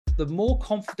the more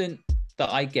confident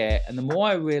that I get and the more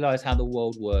I realize how the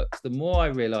world works, the more I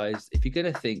realize if you're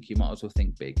going to think, you might as well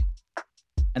think big.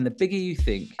 And the bigger you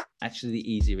think, actually,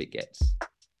 the easier it gets.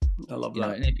 I love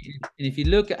that. And if you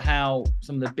look at how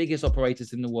some of the biggest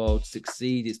operators in the world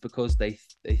succeed, it's because they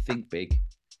think big.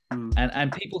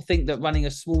 And people think that running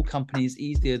a small company is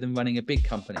easier than running a big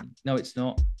company. No, it's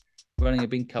not. Running a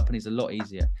big company is a lot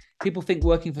easier. People think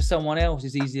working for someone else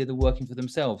is easier than working for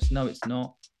themselves. No, it's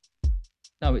not.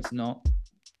 No, it's not.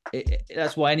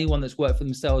 That's why anyone that's worked for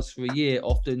themselves for a year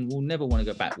often will never want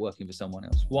to go back working for someone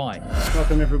else. Why?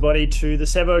 Welcome, everybody, to the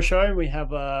Sevo Show. We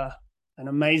have an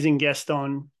amazing guest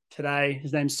on today.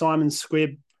 His name's Simon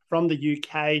Squibb from the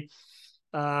UK,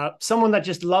 someone that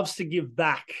just loves to give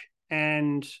back.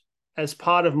 And as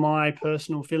part of my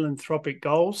personal philanthropic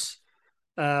goals,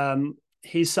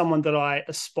 he's someone that I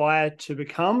aspire to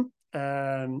become,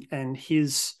 and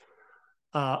his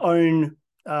own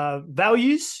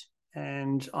values.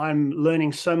 And I'm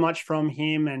learning so much from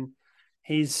him, and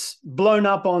he's blown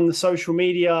up on the social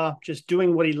media, just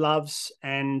doing what he loves.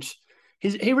 And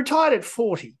he retired at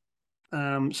 40.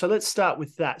 So let's start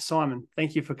with that. Simon,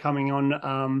 thank you for coming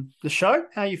on the show.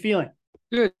 How are you feeling?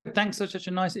 Good. Thanks for such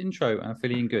a nice intro. I'm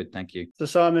feeling good. Thank you. So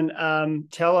Simon,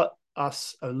 tell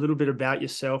us a little bit about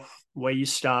yourself, where you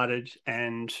started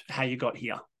and how you got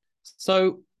here.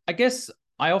 So I guess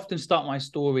I often start my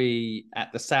story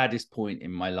at the saddest point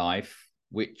in my life,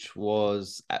 which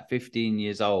was at 15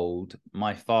 years old.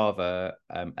 My father,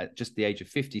 at just the age of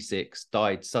 56,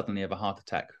 died suddenly of a heart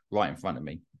attack right in front of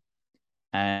me.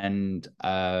 And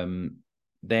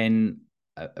then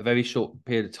a very short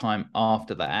period of time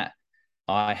after that,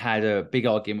 I had a big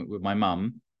argument with my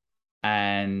mum,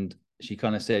 and she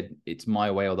kind of said, it's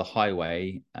my way or the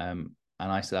highway. And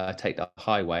I said, I take the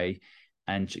highway.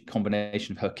 And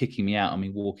combination of her kicking me out and me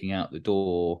walking out the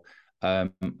door,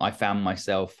 I found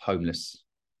myself homeless.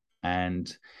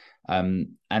 And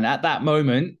at that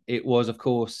moment, it was, of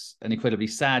course, an incredibly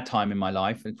sad time in my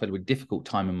life, an incredibly difficult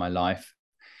time in my life.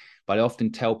 But I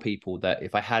often tell people that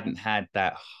if I hadn't had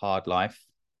that hard life,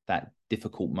 that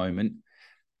difficult moment,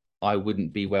 I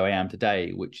wouldn't be where I am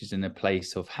today, which is in a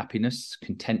place of happiness,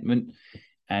 contentment,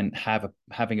 and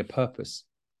having a purpose.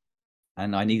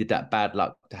 And I needed that bad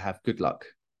luck to have good luck.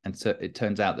 And so it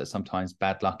turns out that sometimes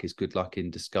bad luck is good luck in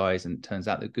disguise. And it turns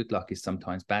out that good luck is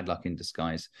sometimes bad luck in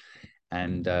disguise.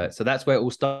 And so that's where it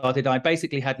all started. I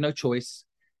basically had no choice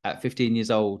at 15 years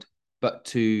old but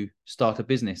to start a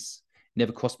business.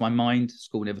 Never crossed my mind.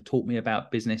 School never taught me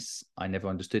about business. I never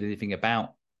understood anything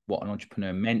about what an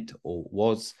entrepreneur meant or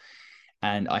was.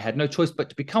 And I had no choice but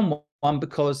to become one,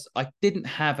 because I didn't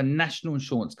have a national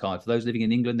insurance card. For those living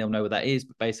in England, they'll know what that is,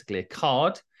 but basically a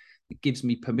card that gives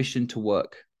me permission to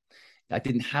work. I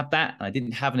didn't have that, and I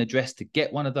didn't have an address to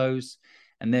get one of those.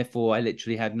 And therefore, I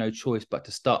literally had no choice but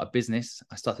to start a business.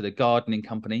 I started a gardening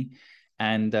company,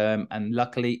 and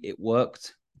luckily it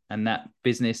worked. And that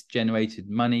business generated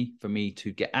money for me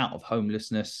to get out of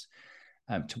homelessness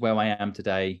to where I am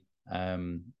today, a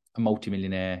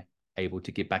multimillionaire, able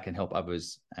to give back and help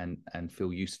others and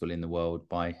feel useful in the world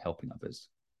by helping others.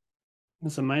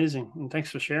 That's amazing. And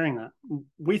thanks for sharing that.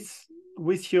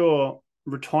 With your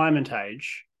retirement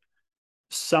age,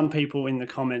 some people in the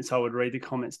comments, I would read the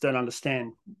comments, don't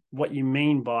understand what you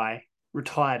mean by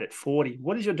retired at 40.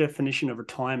 What is your definition of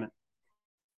retirement?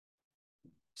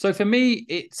 So for me,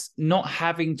 it's not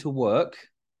having to work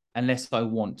unless I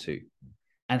want to,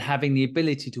 and having the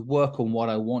ability to work on what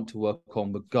I want to work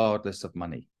on regardless of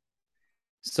money.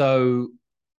 So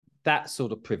that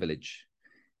sort of privilege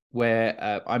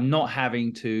where I'm not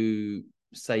having to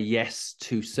say yes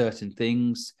to certain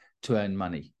things to earn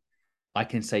money. I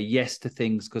can say yes to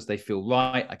things because they feel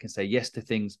right. I can say yes to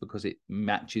things because it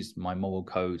matches my moral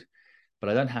code, but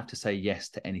I don't have to say yes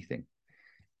to anything.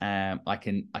 I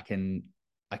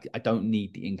don't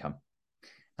need the income.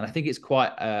 And I think it's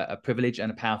quite a privilege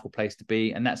and a powerful place to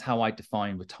be. And that's how I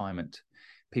define retirement.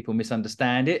 People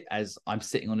misunderstand it as I'm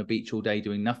sitting on a beach all day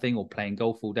doing nothing or playing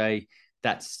golf all day.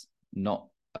 That's not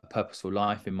a purposeful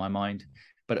life in my mind.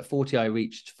 But at 40, I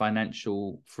reached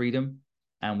financial freedom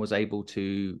and was able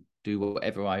to do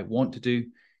whatever I want to do.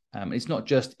 It's not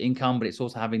just income, but it's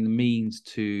also having the means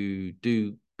to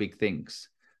do big things,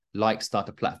 like start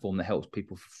a platform that helps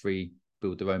people for free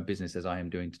build their own business, as I am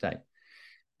doing today.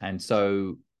 And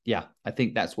so, yeah, I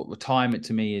think that's what retirement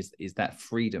to me is that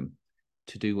freedom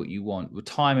to do what you want.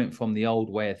 Retirement from the old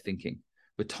way of thinking.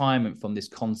 Retirement from this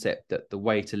concept that the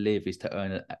way to live is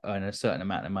to earn a certain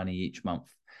amount of money each month.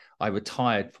 I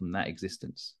retired from that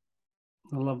existence.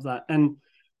 I love that. And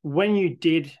when you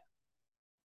did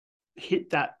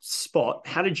hit that spot,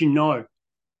 how did you know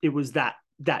it was that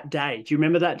that day? Do you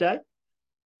remember that day?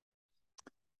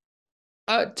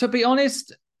 To be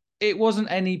honest, it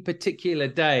wasn't any particular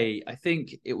day. I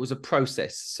think it was a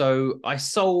process. So I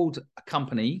sold a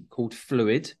company called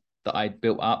Fluid that I'd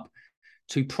built up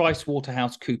to Price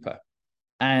Waterhouse Cooper.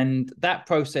 And that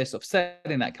process of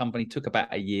selling that company took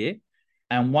about a year.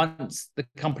 And once the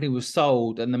company was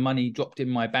sold and the money dropped in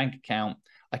my bank account,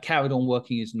 I carried on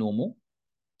working as normal.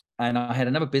 And I had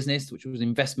another business, which was an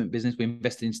investment business. We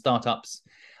invested in startups.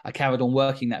 I carried on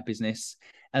working that business.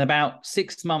 And about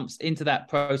 6 months into that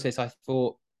process, I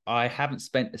thought, I haven't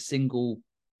spent a single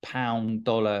pound,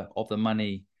 dollar of the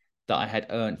money that I had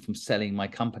earned from selling my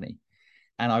company.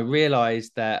 And I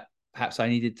realized that perhaps I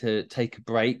needed to take a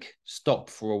break, stop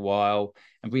for a while,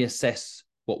 and reassess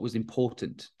what was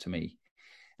important to me.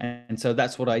 And so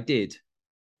that's what I did.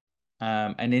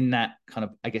 And in that kind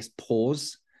of, I guess,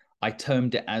 pause, I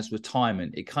termed it as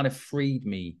retirement. It kind of freed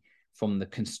me from the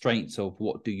constraints of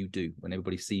what do you do when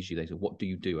everybody sees you. They say, what do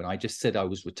you do? And I just said I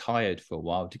was retired for a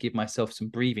while to give myself some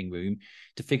breathing room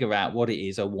to figure out what it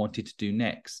is I wanted to do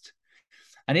next.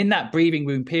 And in that breathing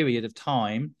room period of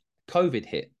time, COVID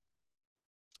hit.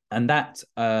 And that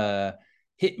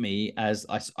hit me as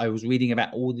I was reading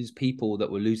about all these people that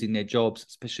were losing their jobs,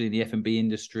 especially in the F&B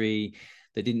industry.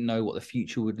 They didn't know what the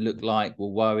future would look like, were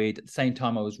worried. At the same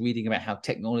time, I was reading about how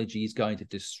technology is going to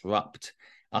disrupt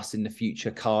us in the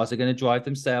future. Cars are going to drive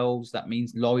themselves. That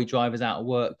means lorry drivers out of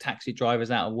work, taxi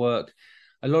drivers out of work.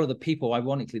 A lot of the people,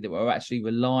 ironically, that we're actually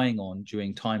relying on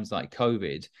during times like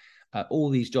COVID, all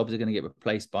these jobs are going to get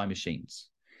replaced by machines.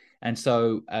 And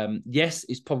so, yes,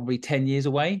 it's probably 10 years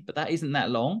away, but that isn't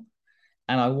that long.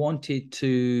 And I wanted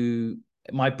to,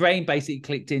 my brain basically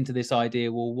clicked into this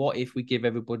idea, well, what if we give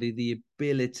everybody the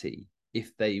ability,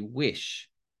 if they wish,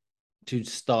 to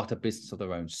start a business of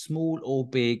their own, small or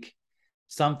big,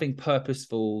 something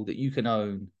purposeful that you can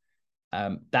own.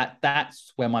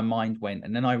 That's where my mind went.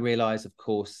 And then I realized, of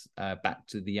course, back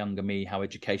to the younger me, how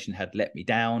education had let me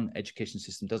down. Education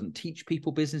system doesn't teach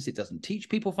people business. It doesn't teach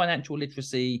people financial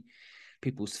literacy.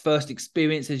 People's first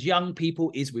experience as young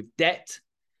people is with debt.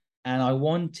 And I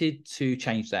wanted to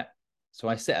change that. So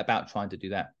I set about trying to do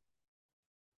that.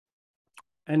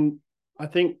 And I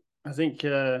think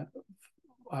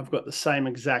I've got the same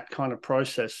exact kind of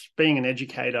process. Being an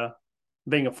educator,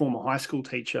 being a former high school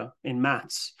teacher in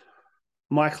maths,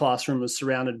 my classroom was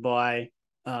surrounded by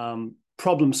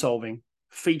problem solving,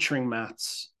 featuring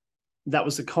maths. That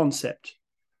was the concept.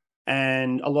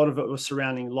 And a lot of it was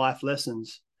surrounding life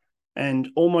lessons. And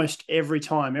almost every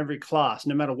time, every class,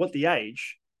 no matter what the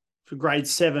age, for grade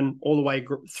 7 all the way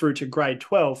through to grade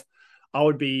 12, I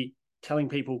would be telling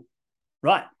people,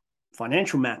 right,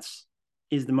 financial maths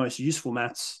is the most useful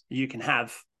maths you can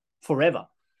have forever.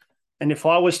 And if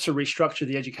I was to restructure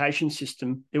the education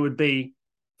system, it would be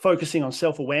focusing on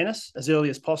self-awareness as early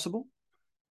as possible,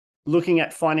 looking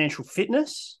at financial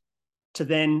fitness to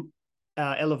then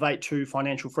elevate to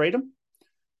financial freedom.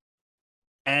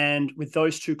 And with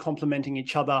those two complementing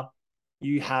each other,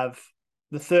 you have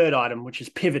the third item, which is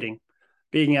pivoting,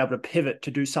 being able to pivot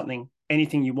to do something,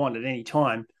 anything you want at any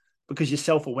time, because your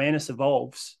self-awareness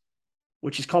evolves,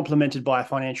 which is complemented by a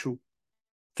financial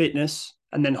fitness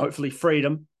and then hopefully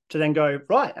freedom to then go,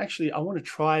 right, actually, I want to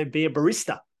try be a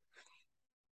barista.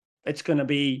 It's going to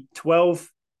be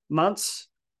 12 months.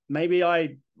 Maybe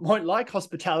I won't like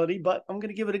hospitality, but I'm going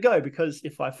to give it a go, because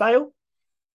if I fail,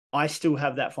 I still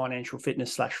have that financial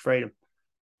fitness / freedom.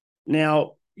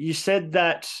 Now, you said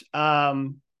that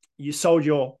you sold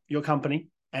your company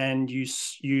and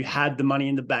you had the money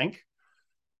in the bank.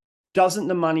 Doesn't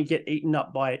the money get eaten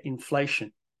up by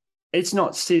inflation? It's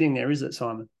not sitting there, is it,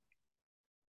 Simon?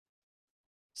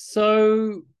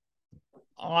 So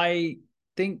I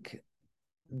think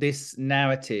this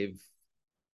narrative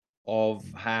of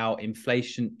how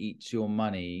inflation eats your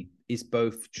money is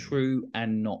both true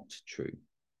and not true.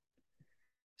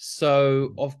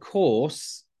 So, of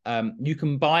course, you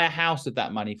can buy a house with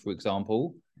that money, for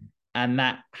example, and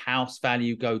that house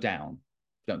value go down.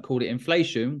 We don't call it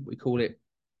inflation, we call it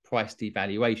price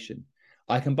devaluation.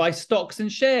 I can buy stocks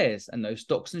and shares, and those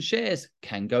stocks and shares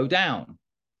can go down.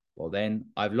 Well, then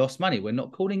I've lost money. We're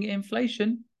not calling it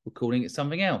inflation. We're calling it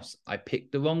something else. I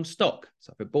picked the wrong stock.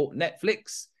 So if I bought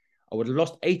Netflix, I would have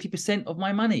lost 80% of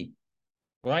my money,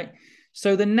 right?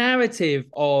 So the narrative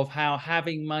of how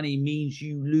having money means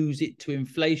you lose it to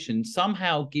inflation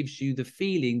somehow gives you the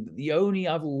feeling that the only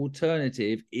other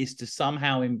alternative is to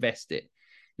somehow invest it.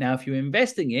 Now, if you're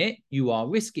investing it, you are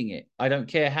risking it. I don't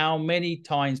care how many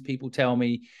times people tell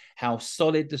me how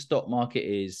solid the stock market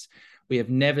is. We have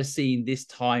never seen this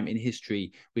time in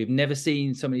history. We have never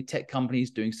seen so many tech companies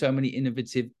doing so many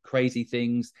innovative, crazy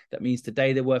things. That means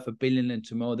today they're worth $1 billion and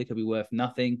tomorrow they could be worth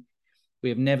nothing. We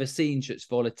have never seen such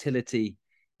volatility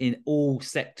in all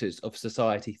sectors of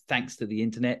society, thanks to the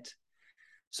internet.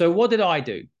 So what did I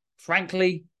do?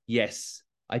 Frankly, yes,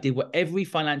 I did what every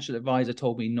financial advisor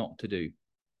told me not to do.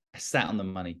 I sat on the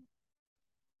money.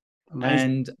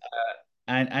 Amazing.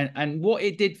 And what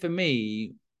it did for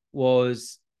me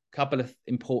was a couple of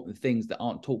important things that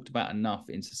aren't talked about enough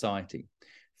in society.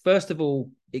 First of all,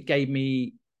 it gave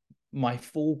me my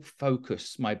full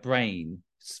focus, my brain's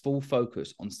full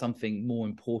focus on something more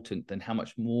important than how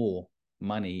much more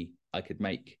money I could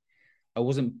make. I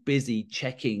wasn't busy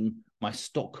checking my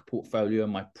stock portfolio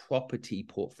and my property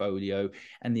portfolio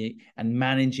and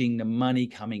managing the money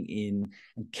coming in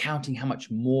and counting how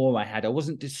much more I had. I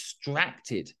wasn't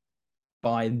distracted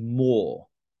by more.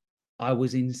 I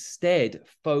was instead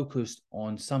focused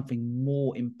on something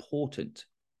more important,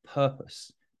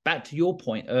 purpose. Back to your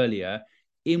point earlier,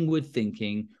 inward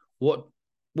thinking, what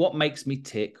makes me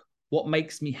tick, what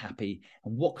makes me happy,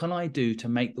 and what can I do to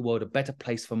make the world a better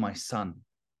place for my son?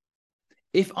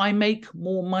 If I make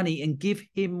more money and give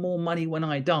him more money when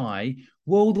I die,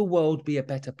 will the world be a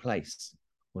better place?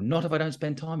 Well, not if I don't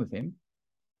spend time with him.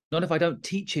 Not if I don't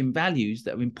teach him values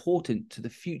that are important to the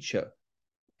future.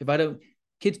 If I don't,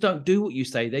 kids don't do what you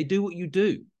say, they do what you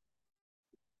do.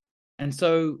 And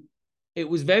so it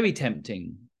was very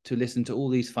tempting to listen to all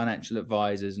these financial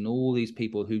advisors and all these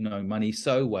people who know money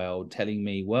so well telling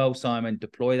me, well, Simon,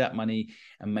 deploy that money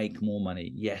and make more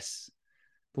money. Yes.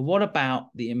 But what about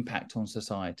the impact on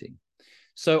society?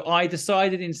 So I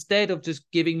decided, instead of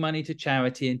just giving money to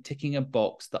charity and ticking a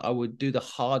box, that I would do the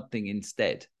hard thing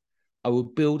instead. I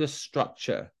would build a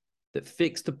structure that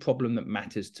fixed the problem that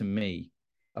matters to me.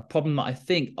 A problem that I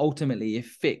think ultimately, if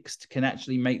fixed, can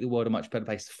actually make the world a much better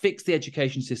place. Fix the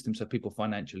education system so people are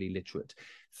financially literate.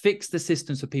 Fix the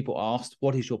system so people are asked,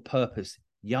 what is your purpose?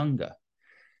 Younger.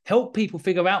 Help people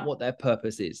figure out what their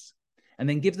purpose is, and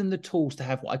then give them the tools to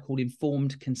have what I call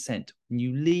informed consent. When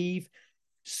you leave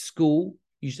school,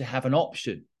 you should have an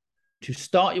option to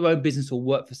start your own business or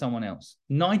work for someone else.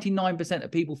 99%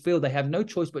 of people feel they have no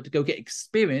choice but to go get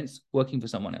experience working for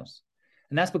someone else.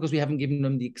 And that's because we haven't given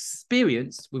them the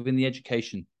experience within the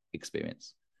education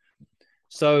experience.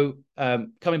 So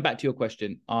coming back to your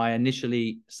question, I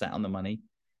initially sat on the money,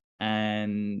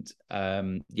 and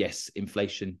yes,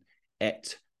 inflation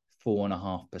ate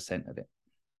 4.5% of it.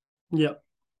 Yeah.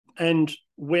 And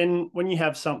when you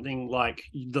have something like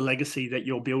the legacy that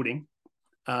you're building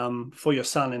for your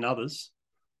son and others,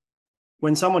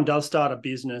 when someone does start a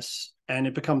business and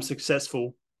it becomes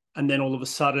successful, and then all of a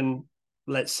sudden,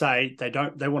 let's say they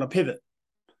want to pivot,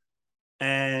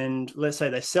 and let's say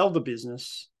they sell the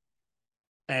business,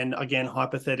 and again,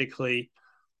 hypothetically,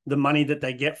 the money that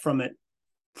they get from it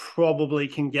probably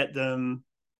can get them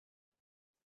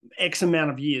X amount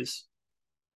of years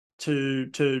to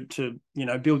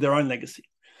build their own legacy.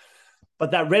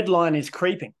 But that red line is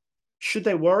creeping. Should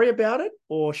they worry about it,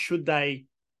 or should they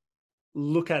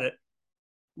look at it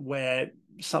where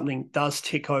something does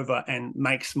tick over and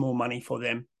makes more money for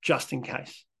them just in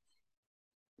case?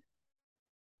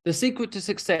 The secret to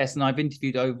success, and I've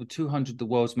interviewed over 200 of the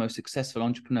world's most successful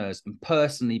entrepreneurs and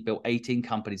personally built 18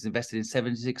 companies, invested in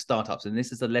 76 startups. And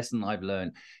this is a lesson I've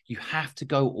learned. You have to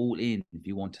go all in if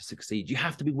you want to succeed. You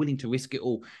have to be willing to risk it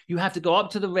all. You have to go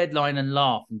up to the red line and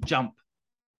laugh and jump.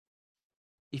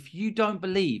 If you don't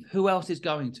believe, who else is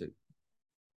going to?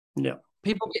 Yeah.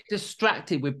 People get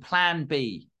distracted with plan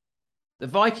B. The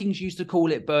Vikings used to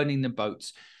call it burning the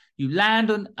boats. You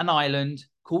land on an island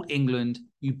called England,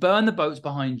 you burn the boats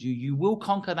behind you, you will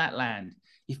conquer that land.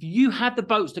 If you had the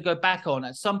boats to go back on,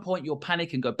 at some point you'll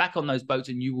panic and go back on those boats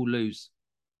and you will lose.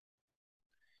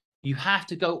 You have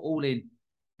to go all in.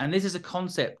 And this is a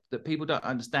concept that people don't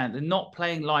understand. They're not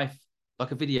playing life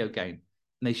like a video game,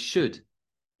 and they should.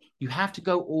 You have to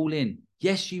go all in.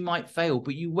 Yes, you might fail,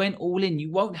 but you went all in.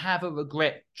 You won't have a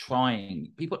regret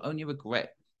trying. People only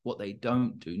regret what they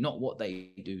don't do, not what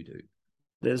they do.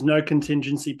 There's no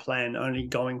contingency plan, only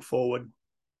going forward.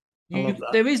 I love that.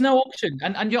 There is no option.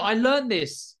 And I learned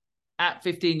this at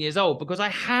 15 years old because I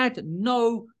had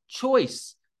no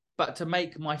choice but to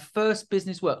make my first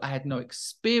business work. I had no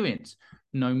experience,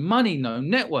 no money, no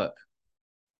network.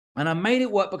 And I made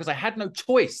it work because I had no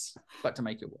choice but to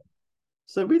make it work.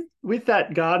 So with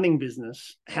that gardening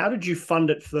business, how did you fund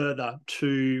it further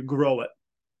to grow it?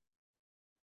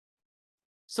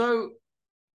 So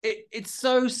it's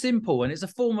so simple, and it's a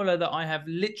formula that I have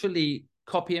literally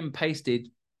copy and pasted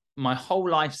my whole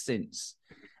life since.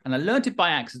 And I learned it by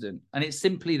accident. And it's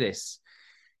simply this.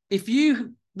 if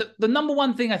you, the number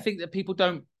one thing I think that people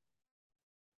don't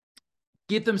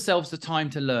give themselves the time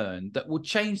to learn that will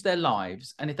change their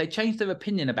lives. And if they change their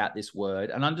opinion about this word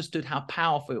and understood how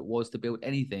powerful it was to build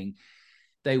anything,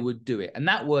 they would do it. And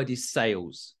that word is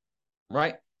sales,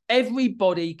 right?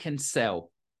 Everybody can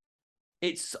sell.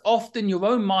 It's often your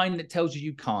own mind that tells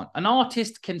you can't. An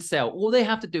artist can sell. All they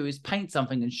have to do is paint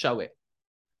something and show it.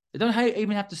 They don't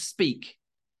even have to speak,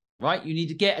 right? You need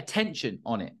to get attention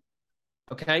on it,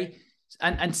 okay?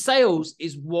 And sales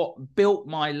is what built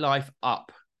my life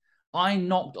up. I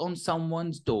knocked on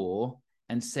someone's door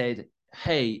and said,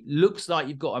 hey, looks like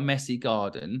you've got a messy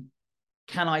garden.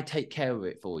 Can I take care of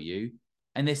it for you?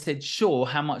 And they said, sure.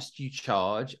 How much do you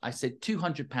charge? I said,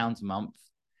 £200 a month.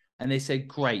 And they said,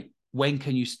 great. When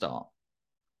can you start?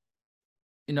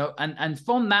 You know, and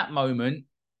from that moment,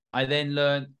 I then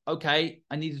learned, okay,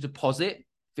 I need a deposit,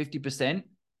 50%.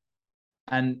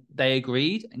 And they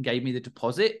agreed and gave me the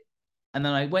deposit. And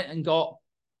then I went and got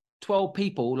 12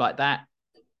 people like that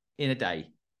in a day.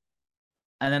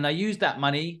 And then I used that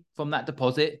money from that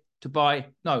deposit to buy,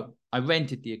 no, I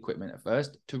rented the equipment at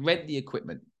first, to rent the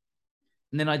equipment.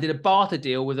 And then I did a barter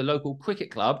deal with a local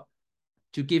cricket club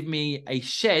to give me a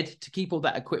shed to keep all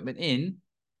that equipment in.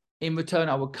 In return,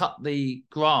 I would cut the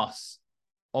grass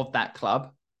of that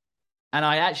club. And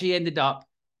I actually ended up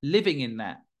living in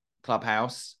that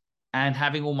clubhouse and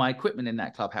having all my equipment in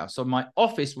that clubhouse. So my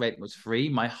office rent was free,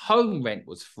 my home rent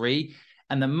was free,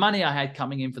 and the money I had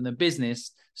coming in from the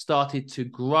business started to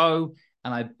grow,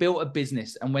 and I built a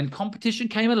business. And when competition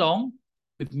came along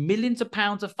with millions of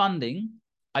pounds of funding,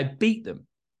 I beat them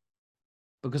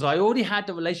because I already had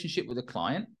the relationship with the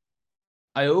client.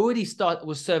 I already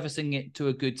was servicing it to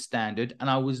a good standard, and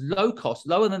I was low cost,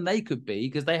 lower than they could be,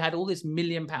 because they had all this £1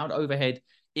 million overhead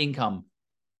income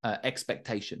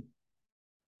expectation.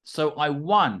 So I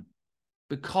won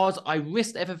because I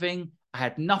risked everything. I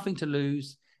had nothing to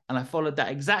lose, and I followed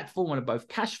that exact formula, both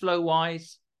cash flow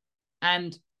wise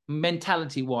and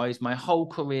mentality wise, my whole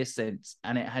career since,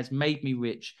 and it has made me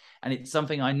rich. And it's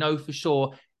something I know for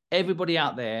sure everybody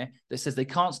out there that says they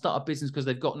can't start a business because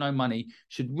they've got no money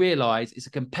should realize it's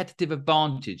a competitive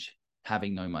advantage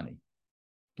having no money.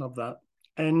 Love that.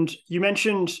 And you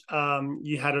mentioned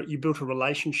you built a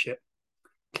relationship.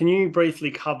 Can you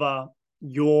briefly cover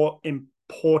your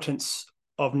importance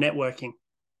of networking?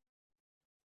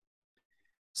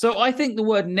 So I think the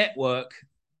word network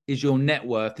is your net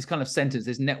worth. This kind of sentence,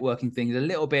 this networking thing, is a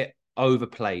little bit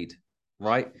overplayed,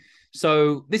 right?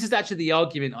 So this is actually the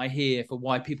argument I hear for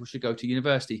why people should go to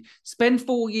university. Spend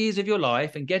 4 years of your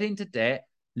life and get into debt,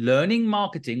 learning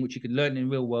marketing, which you can learn in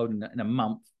real world in a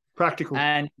month. Practical.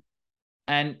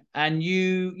 And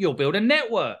you'll build a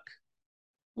network.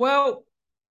 Well,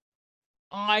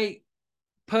 I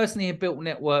personally have built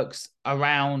networks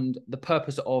around the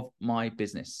purpose of my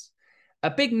business. A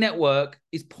big network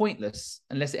is pointless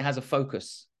unless it has a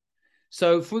focus.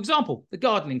 So, for example, the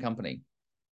gardening company.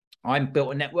 I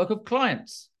built a network of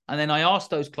clients, and then I asked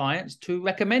those clients to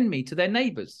recommend me to their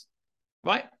neighbors,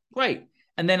 right? Great.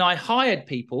 And then I hired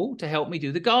people to help me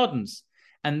do the gardens,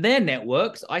 and their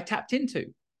networks I tapped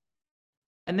into.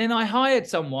 And then I hired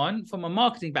someone from a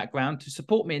marketing background to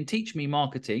support me and teach me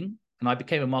marketing, and I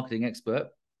became a marketing expert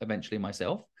eventually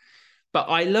myself. But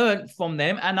I learned from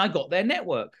them, and I got their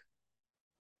network.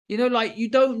 You know, like, you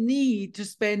don't need to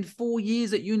spend 4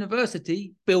 years at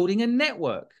university building a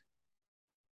network.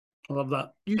 I love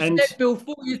that. You instead build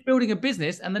 4 years building a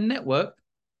business, and the network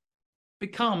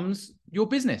becomes your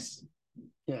business.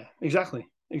 Yeah, exactly.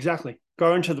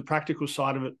 Go into the practical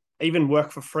side of it. Even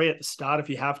work for free at the start if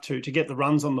you have to get the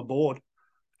runs on the board,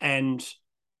 and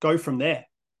go from there.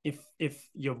 If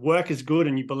your work is good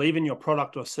and you believe in your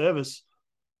product or service,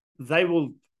 they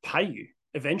will pay you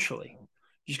eventually.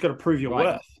 You just got to prove your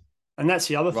worth. And that's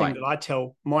the other thing that I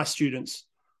tell my students.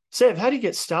 Sev, how do you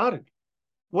get started?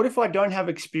 What if I don't have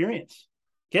experience?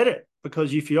 Get it,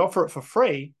 because if you offer it for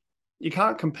free, you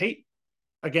can't compete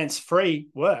against free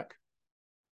work.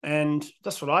 And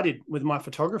that's what I did with my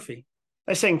photography.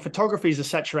 They're saying photography is a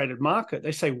saturated market.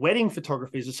 They say wedding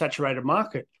photography is a saturated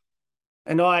market.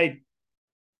 And I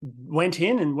went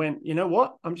in and went, you know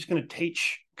what? I'm just going to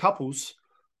teach couples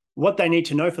what they need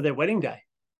to know for their wedding day.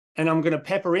 And I'm going to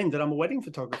pepper in that I'm a wedding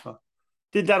photographer.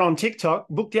 Did that on TikTok,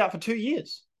 booked out for 2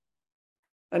 years.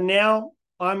 And now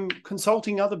I'm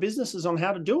consulting other businesses on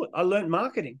how to do it. I learned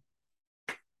marketing.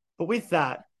 But with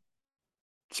that,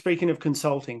 speaking of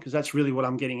consulting, because that's really what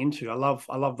I'm getting into. I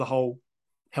love the whole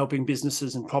helping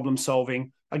businesses and problem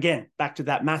solving. Again, back to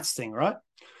that maths thing, right?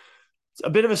 It's a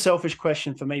bit of a selfish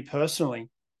question for me personally.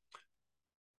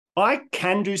 I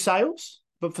can do sales,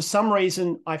 but for some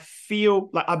reason, I feel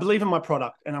like I believe in my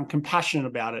product and I'm compassionate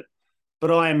about it.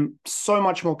 But I am so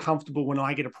much more comfortable when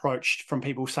I get approached from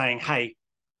people saying, hey,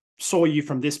 saw you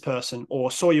from this person or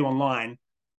saw you online.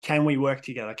 Can we work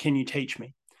together? Can you teach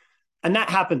me? And that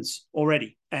happens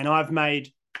already. And I've made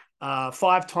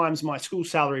 5 times my school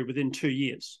salary within 2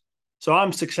 years. So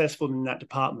I'm successful in that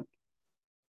department.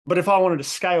 But if I wanted to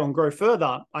scale and grow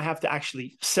further, I have to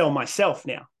actually sell myself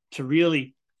now to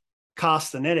really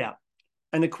cast the net out.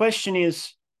 And the question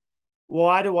is,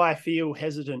 why do I feel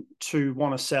hesitant to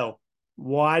want to sell?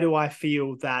 Why do I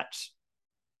feel that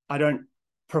I don't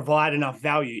provide enough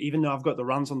value, even though I've got the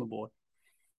runs on the board?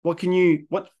 What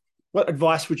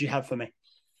advice would you have for me?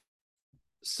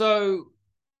 So,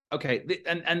 okay,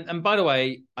 and by the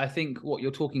way, I think what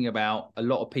you're talking about, a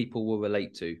lot of people will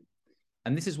relate to,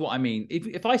 and this is what I mean.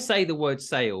 If I say the word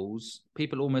sales,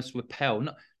 people almost repel.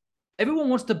 No, everyone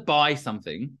wants to buy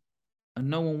something, and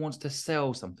no one wants to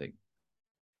sell something,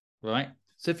 right?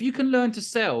 So if you can learn to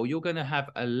sell, you're going to have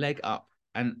a leg up.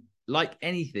 And like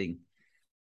anything,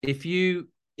 if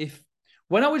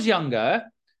when I was younger,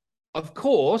 of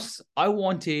course, I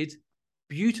wanted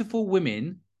beautiful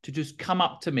women to just come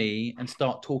up to me and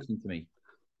start talking to me.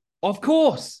 Of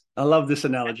course. I love this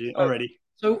analogy already.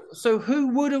 So who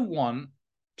wouldn't want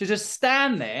to just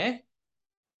stand there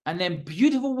and then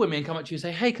beautiful women come up to you and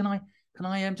say, hey, can I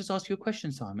just ask you a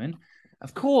question, Simon?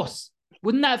 Of course.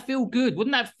 Wouldn't that feel good?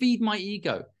 Wouldn't that feed my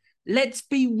ego? Let's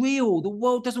be real. The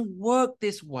world doesn't work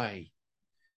this way.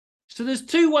 So there's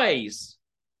 2 ways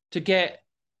to get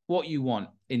what you want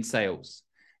in sales.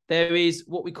 There is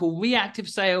what we call reactive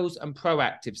sales and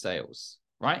proactive sales,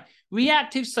 right?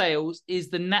 Reactive sales is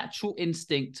the natural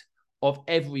instinct of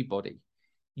everybody.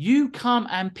 You come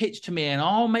and pitch to me and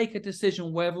I'll make a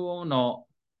decision whether or not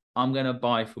I'm going to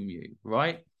buy from you,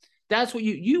 right? That's what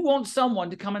you want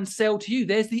someone to come and sell to you.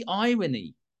 There's the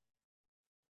irony.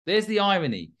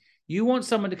 You want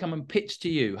someone to come and pitch to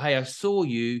you. Hey, I saw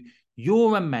you.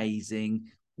 You're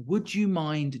amazing. Would you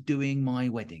mind doing my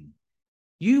wedding?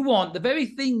 You want the very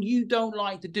thing you don't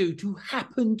like to do to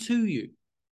happen to you.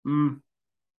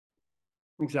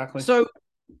 Exactly. So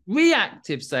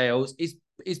reactive sales is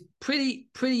pretty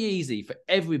easy for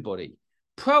everybody.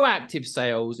 Proactive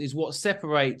sales is what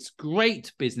separates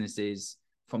great businesses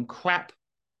from crap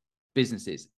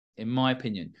businesses, in my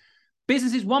opinion.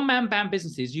 Businesses, one-man band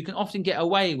businesses, you can often get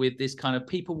away with this kind of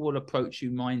people will approach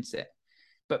you mindset.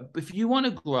 But if you want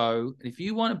to grow, and if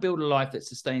you want to build a life that's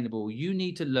sustainable, you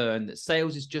need to learn that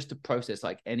sales is just a process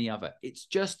like any other. It's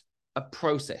just a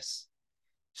process.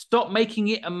 Stop making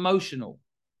it emotional.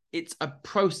 It's a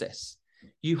process.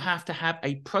 You have to have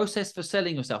a process for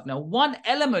selling yourself. Now, one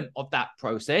element of that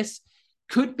process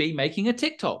could be making a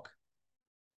TikTok.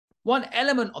 One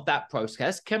element of that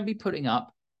process can be putting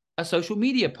up a social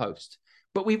media post.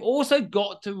 But we've also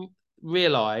got to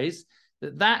realize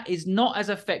that is not as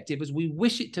effective as we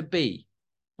wish it to be.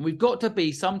 And we've got to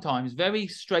be sometimes very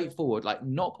straightforward, like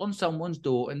knock on someone's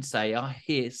door and say,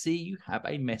 see you have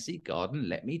a messy garden.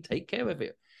 Let me take care of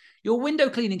it. Your window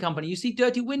cleaning company, you see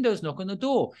dirty windows, knock on the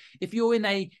door. If you're in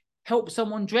a help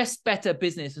someone dress better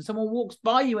business and someone walks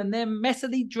by you and they're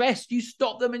messily dressed, you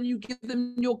stop them and you give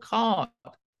them your card.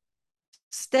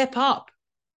 Step up,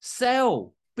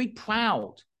 sell, be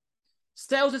proud.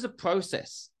 Sales is a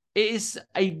process. It is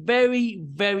a very,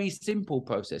 very simple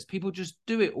process. People just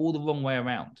do it all the wrong way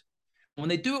around. When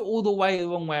they do it all the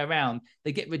wrong way around,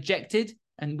 they get rejected,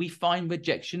 and we find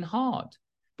rejection hard.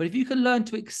 But if you can learn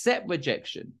to accept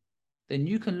rejection, then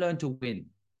you can learn to win.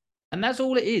 And that's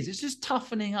all it is. It's just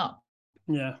toughening up.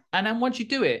 Yeah. And then once you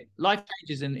do it, life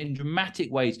changes in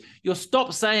dramatic ways. You'll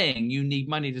stop saying you need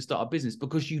money to start a business,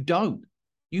 because you don't.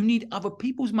 You need other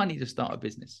people's money to start a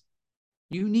business.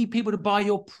 You need people to buy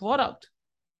your product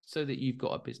so that you've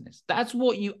got a business. That's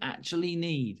what you actually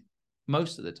need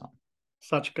most of the time.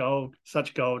 Such gold.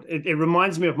 It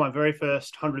reminds me of my very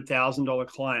first $100,000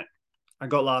 client I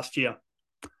got last year.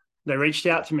 They reached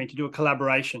out to me to do a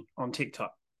collaboration on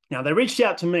TikTok. Now, they reached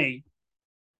out to me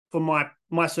for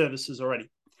my services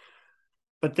already.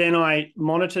 But then I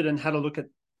monitored and had a look at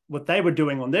what they were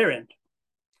doing on their end,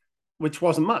 which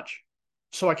wasn't much.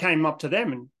 So I came up to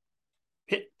them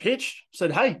and pitched,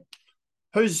 said, hey,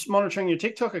 who's monitoring your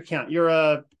TikTok account? You're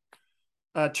a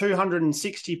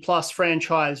 260 plus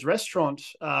franchise restaurant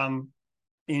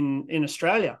in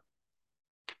Australia.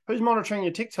 Who's monitoring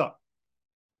your TikTok?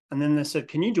 And then they said,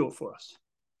 can you do it for us?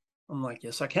 I'm like,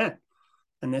 yes, I can.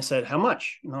 And they said, how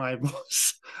much? And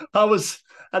I was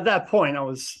at that point, I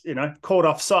was, caught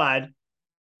offside,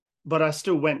 but I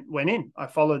still went in. I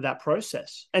followed that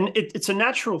process. And it's a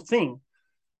natural thing,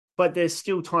 but there's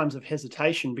still times of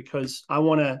hesitation because I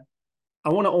want to I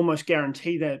want to almost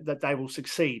guarantee that they will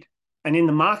succeed. And in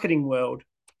the marketing world,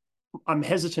 I'm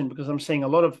hesitant because I'm seeing a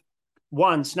lot of,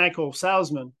 one, snake oil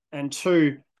salesmen, and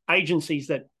two, agencies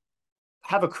that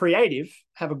have a creative,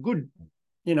 have a good,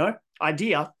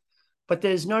 idea, but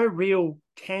there's no real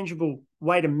tangible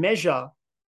way to measure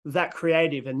that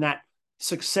creative and that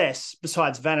success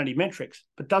besides vanity metrics.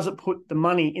 But does it put the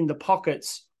money in the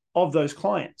pockets of those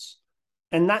clients?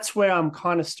 And that's where I'm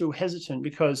kind of still hesitant,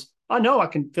 because I know I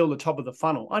can fill the top of the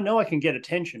funnel. I know I can get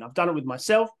attention. I've done it with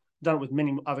myself, done it with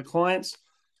many other clients.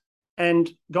 And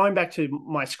going back to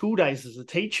my school days as a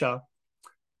teacher,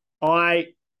 I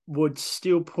would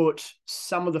still put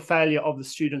some of the failure of the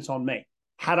students on me.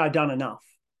 Had I done enough?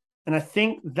 And I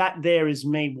think that there is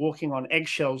me walking on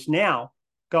eggshells now,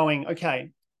 going,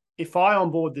 okay, if I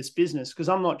onboard this business, because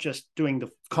I'm not just doing the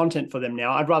content for them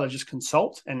now, I'd rather just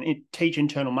consult and teach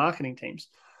internal marketing teams.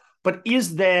 But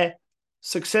is their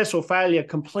success or failure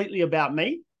completely about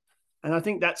me? And I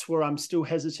think that's where I'm still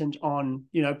hesitant on,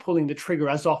 pulling the trigger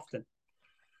as often.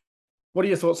 What are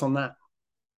your thoughts on that?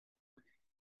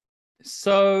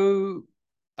 So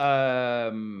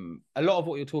a lot of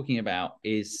what you're talking about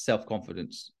is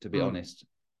self-confidence, to be honest.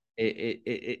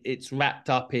 It's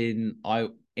wrapped up in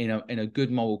a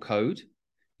good moral code.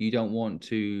 You don't want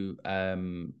to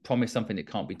promise something that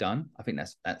can't be done. I think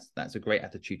that's a great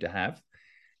attitude to have.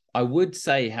 I would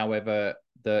say, however,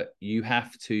 that you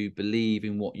have to believe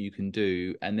in what you can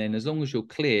do, and then as long as you're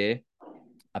clear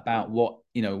about what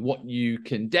you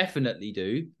can definitely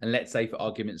do, and let's say, for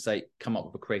argument's sake, come up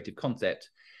with a creative concept,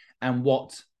 and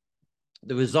what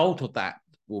the result of that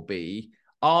will be,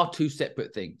 are two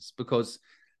separate things. Because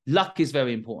luck is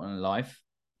very important in life,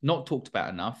 not talked about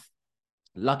enough.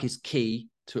 Luck is key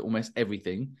to almost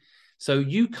everything. So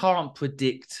you can't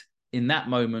predict in that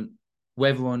moment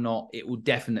whether or not it will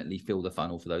definitely fill the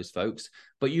funnel for those folks,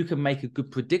 but you can make a good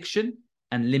prediction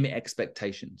and limit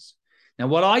expectations. Now,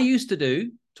 what I used to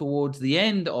do towards the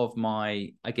end of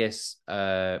my, I guess,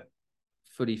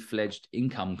 fully fledged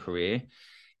income career,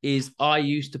 is I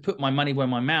used to put my money where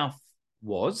my mouth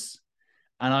was.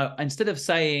 And instead of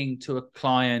saying to a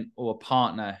client or a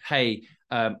partner, hey,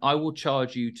 I will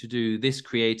charge you to do this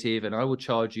creative, and I will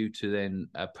charge you to then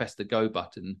press the go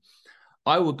button,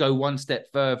 I would go one step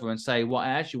further and say, what I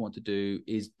actually want to do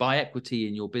is buy equity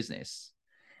in your business,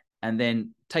 and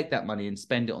then take that money and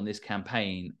spend it on this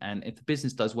campaign. And if the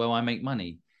business does well, I make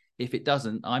money. If it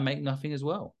doesn't, I make nothing as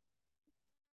well.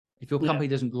 If your company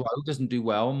doesn't grow, doesn't do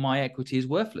well, my equity is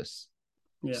worthless.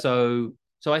 Yeah. So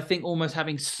I think almost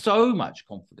having so much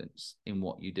confidence in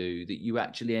what you do that you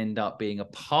actually end up being a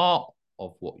part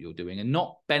of what you're doing and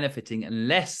not benefiting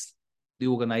unless the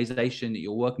organization that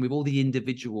you're working with or the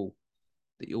individual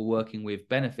that you're working with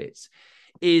benefits,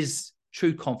 is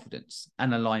true confidence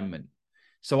and alignment.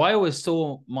 So I always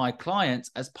saw my clients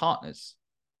as partners.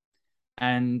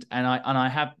 And I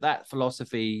have that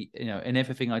philosophy, in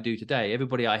everything I do today.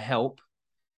 Everybody I help,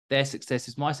 their success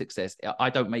is my success.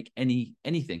 I don't make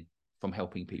anything from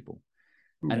helping people.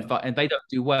 Yeah. And if they don't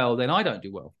do well, then I don't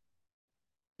do well.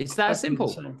 It's that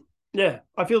simple. Yeah,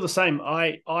 I feel the same.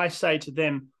 I say to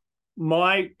them,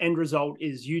 my end result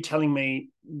is you telling me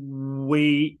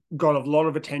we got a lot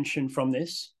of attention from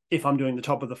this, if I'm doing the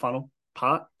top of the funnel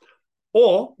part,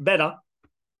 or better,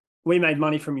 we made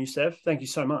money from you, Sev. Thank you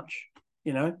so much.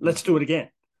 Let's do it again.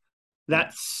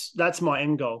 That's my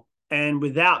end goal. And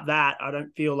without that, I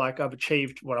don't feel like I've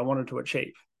achieved what I wanted to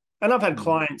achieve. And I've had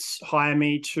clients hire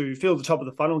me to fill the top of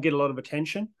the funnel, get a lot of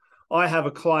attention. I have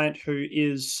a client who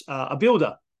is a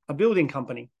builder, a building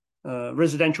company,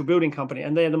 residential building company,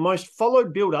 and they're the most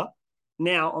followed builder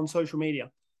now on social media.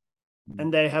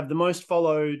 And they have the most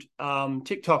followed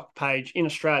TikTok page in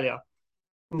Australia.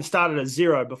 And they started at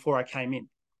 0 before I came in.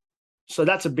 So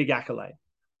that's a big accolade.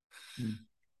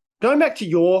 Going back to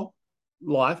your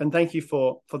life, and thank you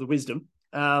for the wisdom,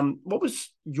 what was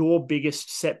your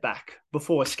biggest setback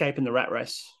before escaping the rat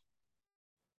race?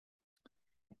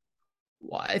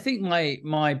 Well, I think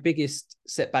my biggest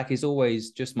setback is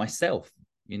always just myself.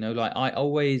 I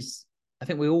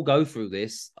think we all go through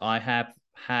this. I have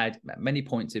had at many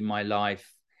points in my life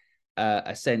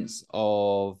a sense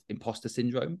of imposter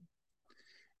syndrome.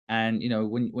 And,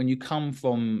 when you come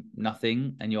from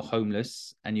nothing and you're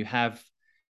homeless and you have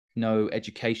no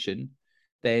education,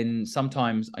 then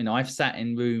sometimes, I've sat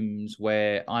in rooms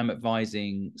where I'm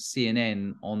advising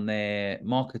CNN on their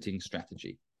marketing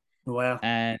strategy. Wow.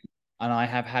 And I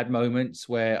have had moments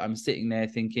where I'm sitting there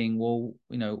thinking, well,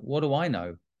 what do I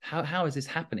know? How is this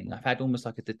happening? I've had almost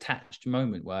like a detached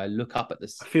moment where I look up at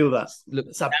this. I feel that. Look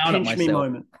it's a down pinch at me myself.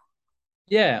 moment.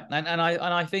 Yeah, and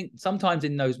I think sometimes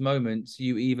in those moments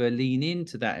you either lean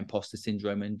into that imposter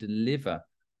syndrome and deliver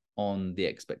on the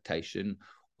expectation,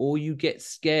 or you get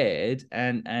scared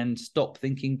and stop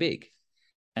thinking big.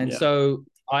 And Yeah, so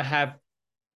I have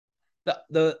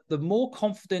the more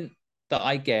confident that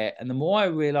I get, and the more I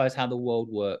realize how the world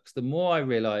works, the more I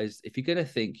realize if you're going to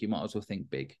think, you might as well think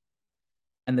big.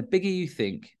 And the bigger you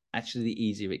think, actually, the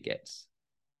easier it gets.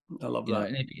 I love You know,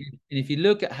 that. and if you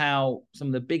look at how some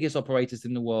of the biggest operators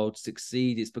in the world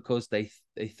succeed, it's because they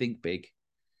think big.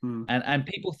 Hmm. And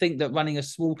people think that running a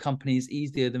small company is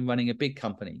easier than running a big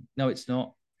company. No, it's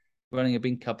not. Running a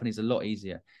big company is a lot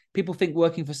easier. People think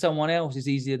working for someone else is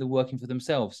easier than working for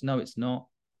themselves. No, it's not.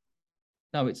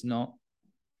 No, it's not.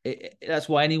 That's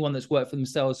why anyone that's worked for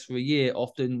themselves for a year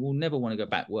often will never want to go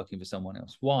back working for someone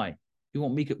else. Why? You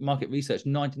want market research,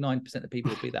 99% of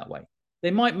people will be that way.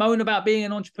 They might moan about being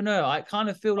an entrepreneur. I kind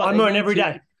of feel like I they moan need every to.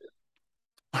 day.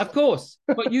 Of course.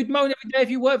 But you'd moan every day if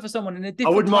you worked for someone in a I would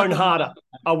different moan type of harder. moan.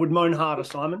 I would moan harder,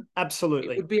 Simon. It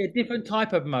Absolutely. would be a different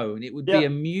type of moan. It would be a Yeah.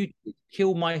 muted,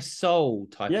 kill my soul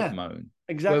type of Yeah. moan.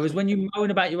 Whereas Exactly. when you moan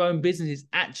about your own business, it's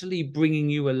actually bringing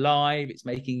you alive. It's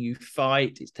making you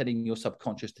fight. It's telling your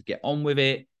subconscious to get on with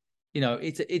it. You know,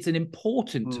 it's an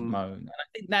important Mm, moan. And I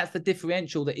think that's the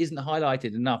differential that isn't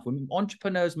highlighted enough. When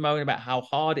entrepreneurs moan about how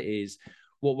hard it is,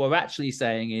 what we're actually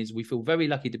saying is we feel very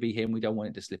lucky to be here and we don't want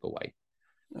it to slip away.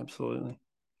 absolutely.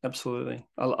 Absolutely.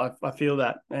 I feel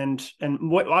that. And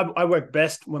what I work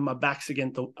best when my back's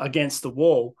against the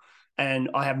wall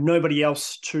and I have nobody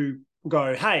else to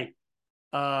go, hey,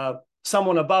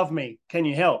 someone above me, can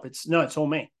you help? It's all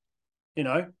me. You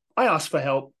know, I ask for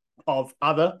help of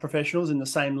other professionals in the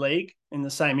same league, in the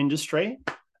same industry.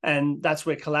 And that's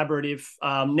where collaborative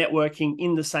networking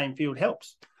in the same field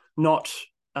helps, not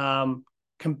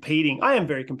competing. I am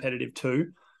very competitive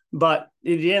too, but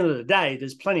at the end of the day,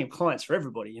 there's plenty of clients for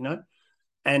everybody, you know,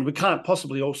 and we can't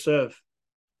possibly all serve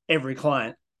every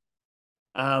client.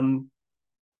 Um,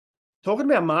 Talking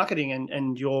about marketing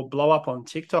and your blow up on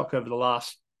TikTok over the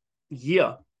last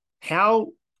year, how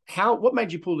what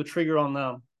made you pull the trigger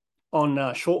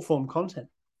on short form content?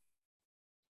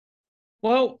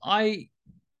 Well, I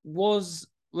was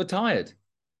retired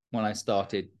when I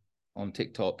started on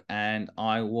TikTok, and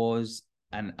I was,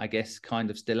 and I guess kind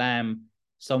of still am,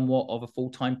 somewhat of a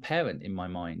full-time parent in my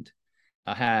mind.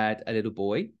 I had a little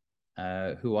boy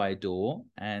who I adore,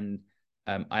 and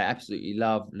I absolutely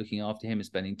love looking after him and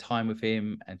spending time with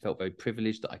him, and felt very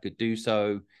privileged that I could do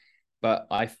so. But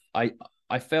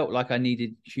I felt like I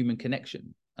needed human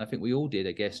connection. I think we all did,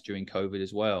 I guess, during COVID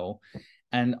as well.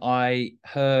 And I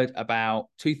heard about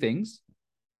two things: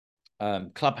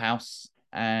 Clubhouse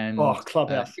Oh, and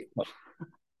Clubhouse. TikTok.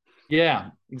 Yeah,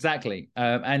 exactly.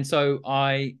 And so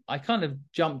I kind of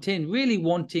jumped in, really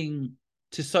wanting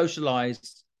to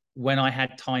socialize when I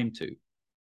had time to,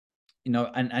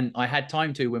 and I had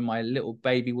time to when my little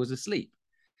baby was asleep,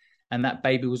 and that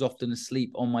baby was often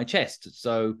asleep on my chest.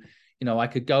 So, I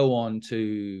could go on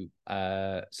to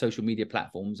social media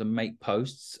platforms and make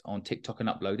posts on TikTok and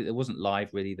upload it. It wasn't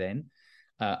live really then.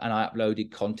 And I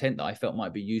uploaded content that I felt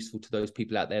might be useful to those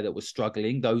people out there that were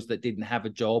struggling, those that didn't have a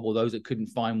job or those that couldn't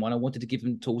find one. I wanted to give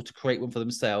them tools to create one for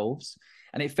themselves.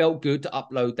 And it felt good to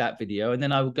upload that video. And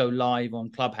then I would go live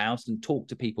on Clubhouse and talk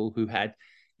to people who had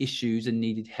issues and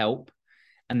needed help.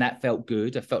 And that felt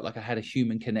good. I felt like I had a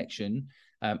human connection,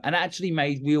 and actually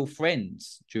made real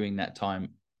friends during that time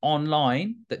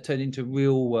online that turned into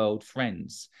real world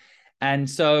friends. And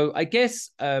so I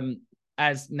guess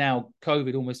as now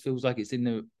COVID almost feels like it's in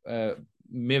the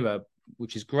mirror,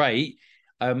 which is great.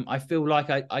 I feel like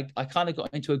I kind of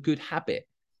got into a good habit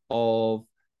of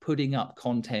putting up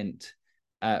content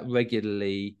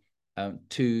regularly,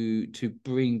 to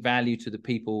bring value to the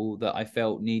people that I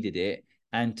felt needed it,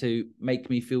 and to make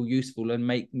me feel useful and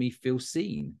make me feel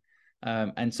seen.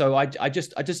 And so I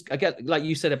get, like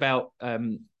you said about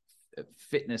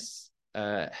fitness,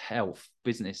 health,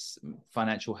 business,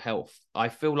 financial health. I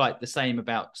feel like the same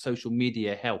about social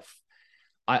media health.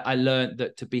 I learned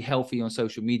that to be healthy on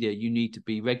social media, you need to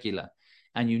be regular,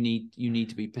 and you need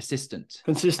to be persistent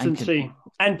and Consistency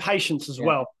and patience as yeah.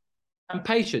 well. And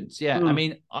patience. Yeah. I Mm.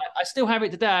 mean, I still have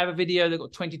it today. I have a video that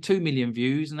got 22 million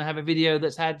views, and I have a video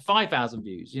that's had 5,000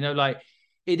 views. Like,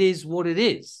 it is what it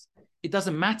is. It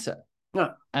doesn't matter.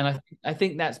 No, And I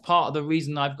think that's part of the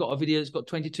reason I've got a video that's got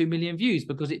 22 million views,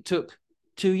 because it took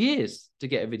 2 years to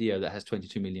get a video that has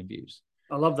 22 million views.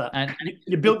 I love that. And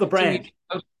You built the 2 years,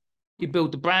 brand. you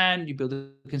build the brand, you build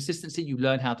the consistency, you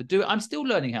learn how to do it. I'm still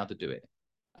learning how to do it.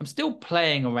 I'm still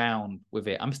playing around with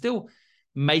it. I'm still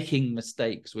making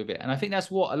mistakes with it. And I think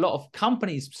that's what a lot of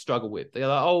companies struggle with. They're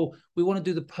like, oh, we want to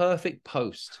do the perfect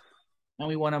post and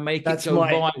we want to make it go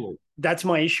viral. That's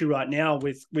my issue right now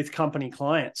with company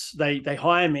clients. They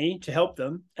hire me to help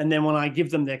them, and then when I give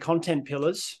them their content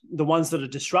pillars, the ones that are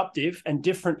disruptive and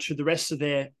different to the rest of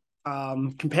their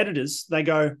competitors, they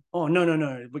go, "Oh,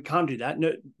 no, we can't do that.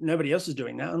 No, nobody else is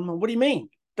doing that." I'm like, what do you mean?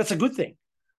 That's a good thing.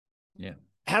 Yeah.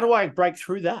 How do I break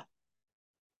through that?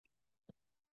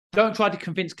 Don't try to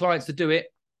convince clients to do it.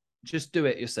 Just do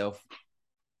it yourself.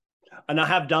 And I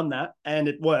have done that, and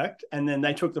it worked. And then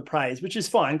they took the praise, which is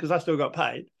fine because I still got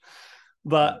paid.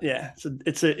 But yeah,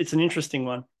 it's an interesting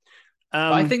one.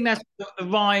 I think that's the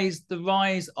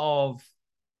rise of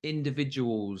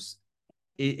individuals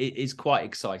is quite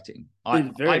exciting. I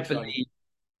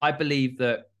believe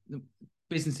that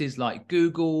businesses like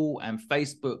Google and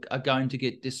Facebook are going to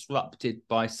get disrupted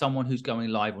by someone who's going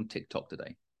live on TikTok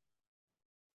today.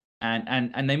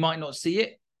 And they might not see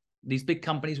it. These big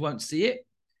companies won't see it.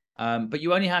 But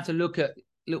you only have to look at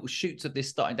little shoots of this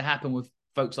starting to happen with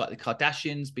folks like the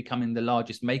Kardashians becoming the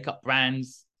largest makeup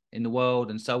brands in the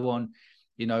world and so on.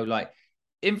 You know, like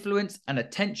influence and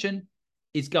attention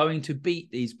is going to beat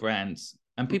these brands.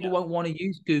 And people won't want to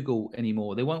use Google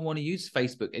anymore. They won't want to use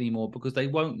Facebook anymore because they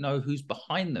won't know who's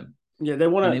behind them. Yeah, they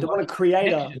want a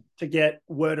creator to get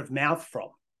word of mouth from,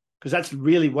 because that's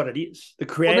really what it is. The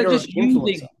creator or the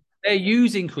influencer. They're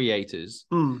using creators.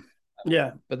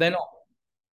 Yeah. But they're not.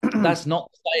 That's not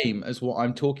the same as what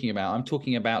I'm talking about. I'm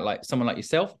talking about like someone like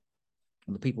yourself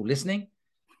and the people listening.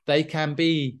 They can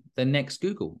be the next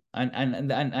Google,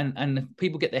 and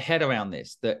people get their head around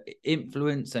this, the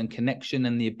influence and connection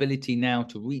and the ability now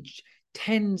to reach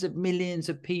tens of millions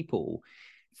of people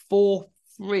for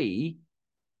free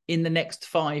in the next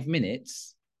 5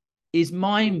 minutes is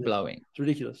mind-blowing. It's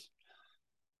ridiculous.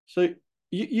 So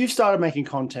you've started making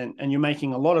content, and you're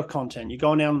making a lot of content. You're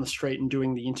going out on the street and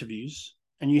doing the interviews,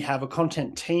 and you have a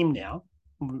content team now.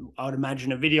 I would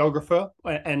imagine a videographer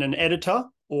and an editor,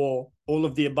 or all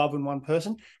of the above in one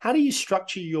person. How do you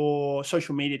structure your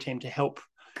social media team to help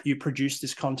you produce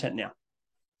this content now?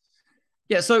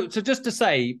 Yeah, so just to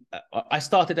say, I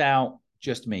started out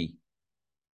just me,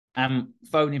 and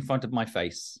phone in front of my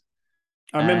face.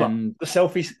 I remember the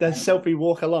selfie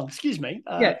walk along. Excuse me.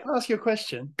 Can I ask you a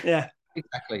question? Yeah,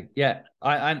 exactly. Yeah,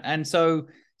 and so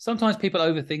sometimes people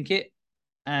overthink it,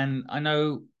 and I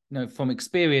know, from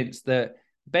experience that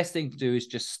the best thing to do is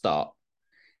just start.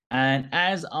 And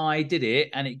as I did it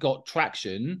and it got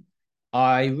traction,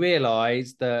 I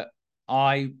realized that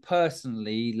I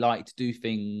personally like to do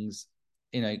things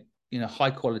in a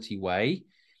high quality way,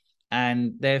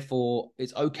 and therefore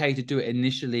it's okay to do it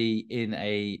initially in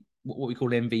a what we call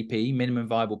MVP, minimum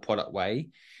viable product way.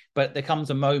 But there comes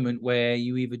a moment where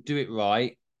you either do it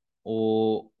right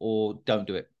or don't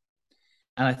do it.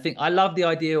 And I think I love the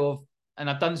idea of, and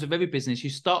I've done this with every business, you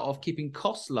start off keeping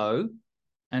costs low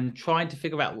and trying to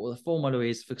figure out what the formula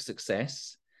is for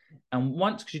success. And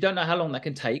once, because you don't know how long that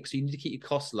can take, so you need to keep your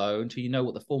costs low until you know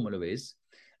what the formula is.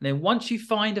 And then once you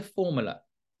find a formula,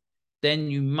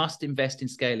 then you must invest in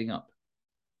scaling up.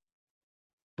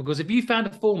 Because if you found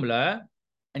a formula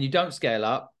and you don't scale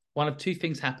up, one of two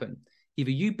things happen.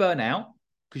 Either you burn out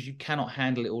because you cannot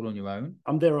handle it all on your own.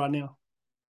 I'm there right now.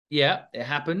 Yeah, it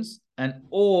happens.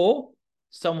 Or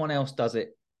someone else does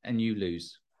it and you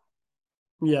lose.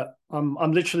 Yeah,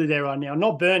 I'm literally there right now.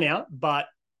 Not burnout, but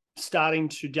starting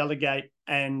to delegate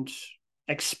and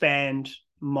expand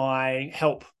my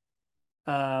help.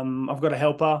 I've got a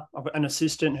helper, I've got an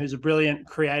assistant who's a brilliant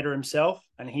creator himself,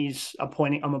 and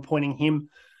I'm appointing him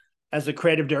as the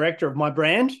creative director of my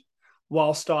brand,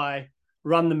 whilst I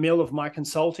run the mill of my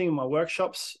consulting and my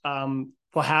workshops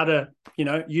for how to,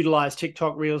 utilize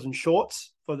TikTok reels and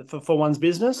shorts for one's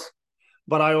business.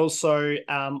 But I also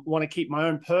want to keep my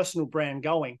own personal brand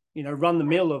going, run the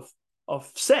mill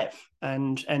of Seth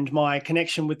and my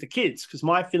connection with the kids, because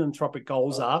my philanthropic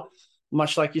goals are,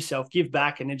 much like yourself, give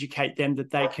back and educate them that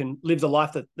they can live the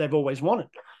life that they've always wanted.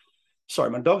 Sorry,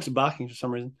 my dogs are barking for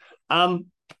some reason.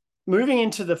 Moving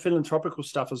into the philanthropical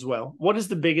stuff as well, what is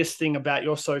the biggest thing about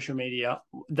your social media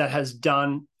that has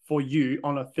done for you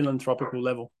on a philanthropical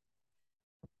level?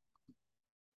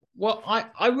 Well,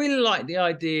 I really like the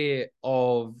idea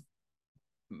of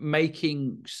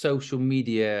making social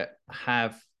media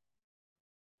have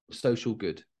social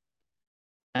good.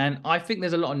 And I think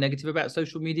there's a lot of negative about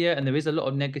social media, and there is a lot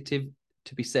of negative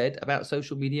to be said about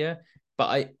social media,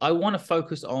 but I want to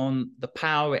focus on the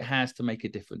power it has to make a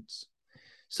difference.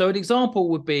 So an example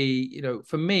would be,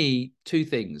 for me, two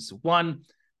things. One,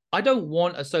 I don't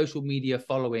want a social media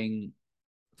following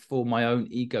for my own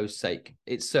ego's sake.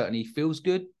 It certainly feels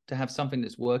good to have something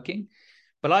that's working,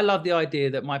 but I love the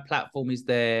idea that my platform is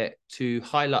there to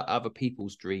highlight other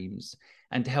people's dreams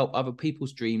and to help other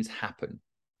people's dreams happen.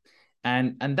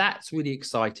 And that's really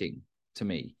exciting to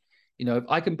me. You know, if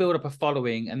I can build up a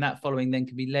following and that following then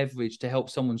can be leveraged to help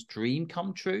someone's dream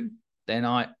come true, then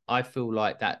I feel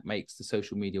like that makes the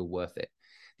social media worth it.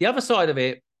 The other side of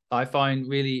it I find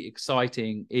really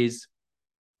exciting is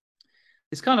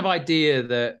this kind of idea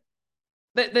that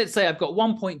let's say I've got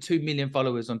 1.2 million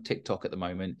followers on TikTok at the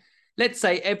moment. Let's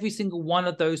say every single one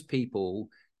of those people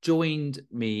joined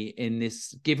me in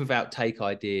this give without take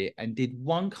idea and did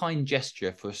one kind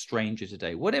gesture for a stranger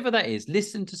today, whatever that is.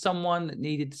 Listen to someone that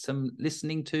needed some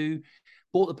listening to,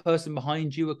 bought the person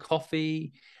behind you a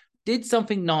coffee, did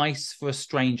something nice for a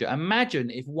stranger. Imagine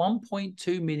if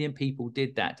 1.2 million people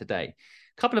did that today.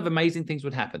 A couple of amazing things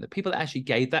would happen. The people that actually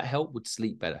gave that help would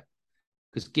sleep better,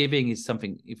 because giving is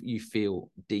something if you feel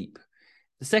deep.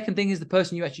 The second thing is the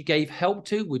person you actually gave help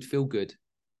to would feel good.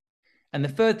 And the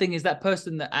third thing is that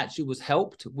person that actually was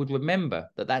helped would remember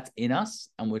that that's in us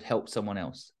and would help someone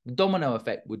else. The domino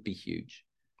effect would be huge.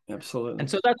 Absolutely. And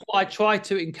so that's why I try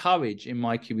to encourage in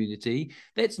my community.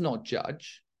 Let's not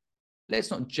judge.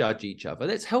 Let's not judge each other.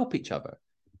 Let's help each other.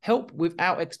 Help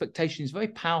without expectation is very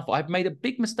powerful. I've made a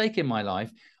big mistake in my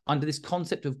life under this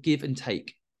concept of give and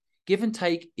take. Give and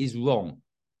take is wrong.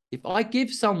 If I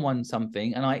give someone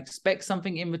something and I expect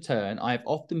something in return, I have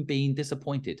often been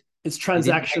disappointed. It's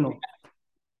transactional.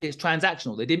 It's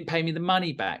transactional. They didn't pay me the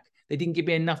money back. They didn't give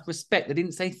me enough respect. They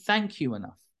didn't say thank you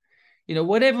enough. You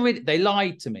know, they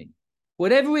lied to me.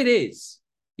 Whatever it is,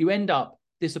 you end up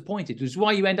disappointed, which is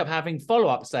why you end up having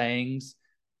follow-up sayings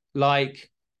like,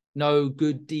 no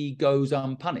good deed goes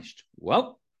unpunished.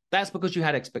 Well, that's because you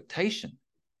had expectation,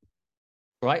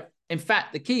 right? In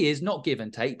fact, the key is not give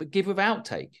and take, but give without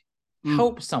take.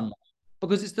 Help someone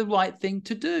because it's the right thing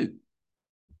to do.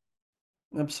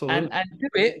 Absolutely. And do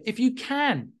it if you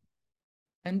can.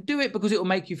 And do it because it will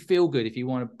make you feel good if you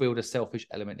want to build a selfish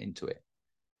element into it.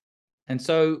 And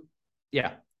so,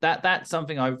 yeah, that's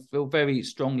something I feel very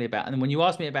strongly about. And when you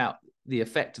ask me about the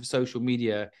effect of social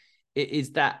media, it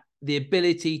is that the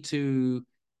ability to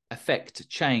affect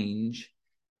change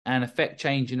and affect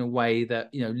change in a way that,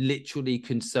 you know, literally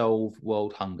can solve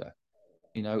world hunger.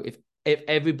 You know, if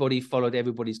everybody followed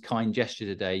everybody's kind gesture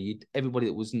today, everybody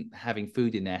that wasn't having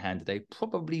food in their hand today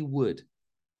probably would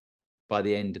by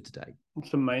the end of today.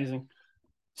 It's amazing.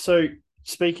 So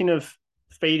speaking of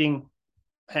feeding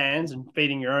hands and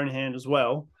feeding your own hand as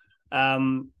well,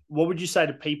 what would you say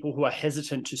to people who are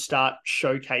hesitant to start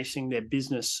showcasing their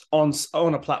business on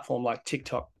a platform like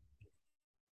TikTok?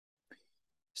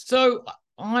 So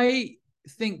I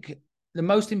think the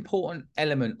most important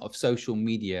element of social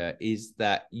media is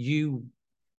that you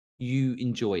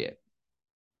enjoy it.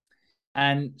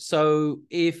 And so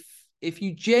if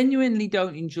you genuinely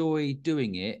don't enjoy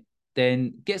doing it,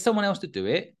 then get someone else to do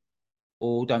it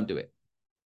or don't do it.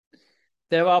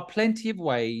 There are plenty of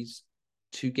ways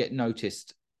to get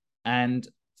noticed. And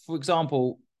for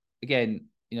example, again,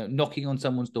 you know, knocking on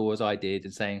someone's door as I did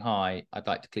and saying, hi, I'd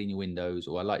like to clean your windows,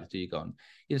 or I'd like to do your garden.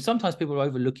 You know, sometimes people are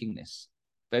overlooking this.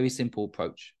 Very simple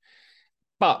approach.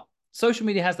 But social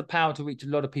media has the power to reach a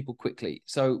lot of people quickly.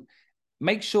 So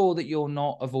make sure that you're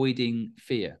not avoiding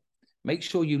fear. Make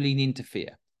sure you lean into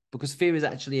fear, because fear is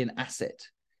actually an asset.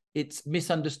 It's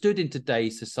misunderstood in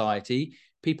today's society.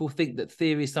 People think that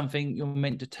fear is something you're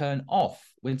meant to turn off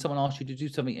when someone asks you to do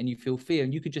something and you feel fear,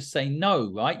 and you could just say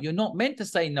no, right? You're not meant to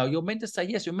say no. You're meant to say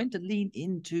yes. You're meant to lean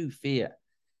into fear.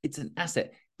 It's an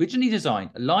asset. Originally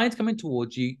designed, a lion's coming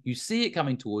towards you. You see it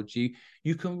coming towards you.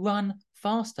 You can run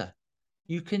faster.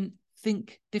 You can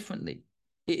think differently.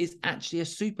 It is actually a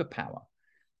superpower.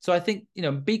 So I think, you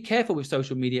know, be careful with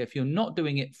social media. If you're not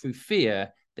doing it through fear,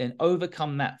 then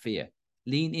overcome that fear.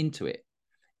 Lean into it.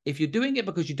 If you're doing it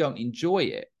because you don't enjoy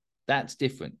it, that's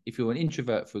different. If you're an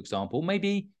introvert, for example,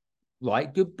 maybe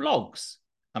write good blogs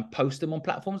and post them on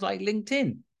platforms like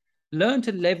LinkedIn. Learn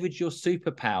to leverage your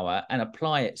superpower and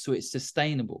apply it so it's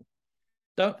sustainable.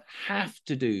 Don't have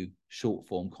to do short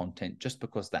form content just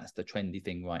because that's the trendy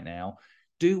thing right now.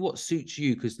 Do what suits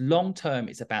you, because long term,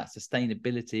 it's about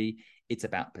sustainability. It's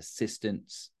about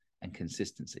persistence and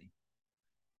consistency.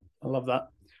 I love that.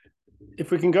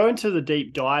 If we can go into the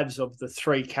deep dives of the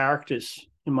three characters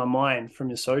in my mind from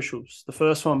your socials, the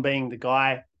first one being the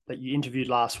guy that you interviewed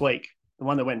last week, the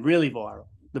one that went really viral,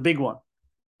 the big one.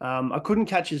 I couldn't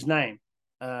catch his name.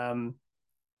 Davide.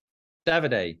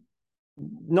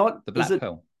 Not the Black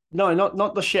Pearl. No,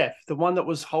 not the chef, the one that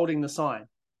was holding the sign.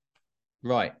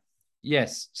 Right.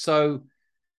 Yes. So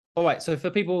All right. So for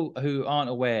people who aren't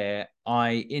aware,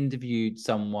 I interview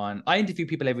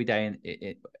people every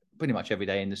day, pretty much every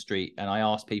day in the street, and I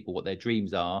ask people what their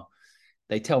dreams are.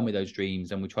 They tell me those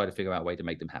dreams, and we try to figure out a way to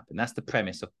make them happen. That's the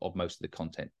premise of most of the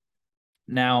content.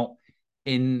 Now,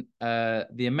 in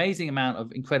the amazing amount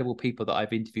of incredible people that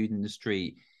I've interviewed in the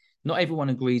street, not everyone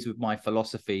agrees with my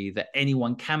philosophy that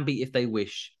anyone can be, if they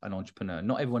wish, an entrepreneur.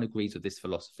 Not everyone agrees with this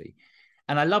philosophy.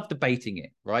 And I love debating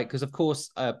it, right? Because, of course,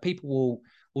 people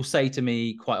will say to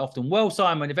me quite often, well,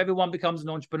 Simon, if everyone becomes an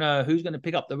entrepreneur, who's going to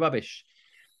pick up the rubbish?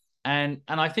 And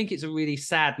I think it's a really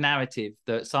sad narrative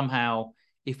that somehow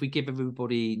if we give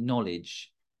everybody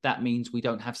knowledge, that means we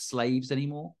don't have slaves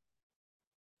anymore.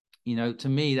 You know, to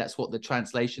me, that's what the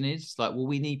translation is. It's like, well,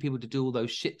 we need people to do all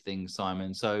those shit things,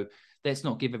 Simon. So let's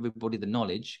not give everybody the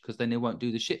knowledge, because then they won't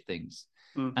do the shit things.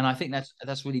 And I think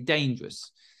that's really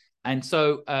dangerous. And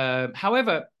so,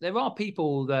 however, there are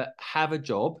people that have a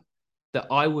job that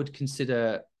I would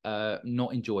consider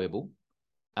not enjoyable,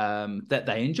 that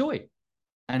they enjoy.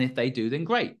 And if they do, then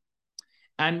great.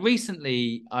 And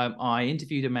recently, I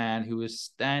interviewed a man who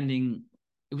was he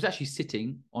was actually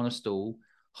sitting on a stool,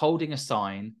 holding a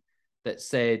sign that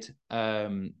said,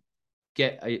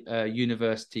 get a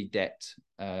university debt,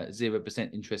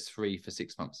 0% interest free for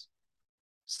 6 months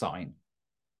sign.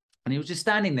 And he was just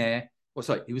standing there. Well,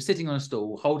 sorry, he was sitting on a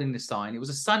stool holding this sign. It was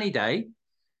a sunny day,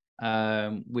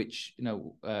 which, you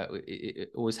know,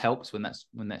 it always helps when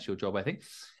that's your job, I think.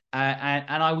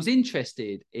 And I was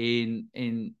interested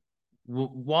in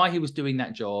why he was doing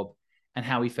that job and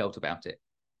how he felt about it.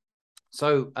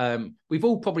 So we've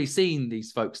all probably seen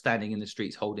these folks standing in the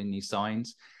streets holding these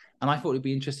signs, and I thought it'd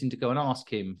be interesting to go and ask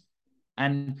him.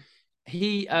 And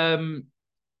he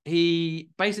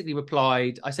basically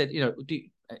replied. I said, you know,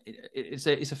 it's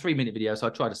a 3-minute video, so I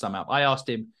tried to sum up. I asked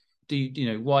him,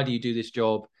 why do you do this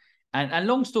job? And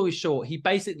long story short, he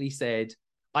basically said,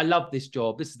 I love this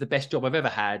job. This is the best job I've ever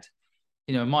had.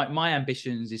 You know, my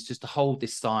ambitions is just to hold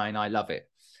this sign. I love it.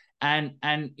 And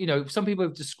you know, some people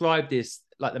have described this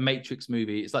like the Matrix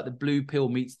movie. It's like the blue pill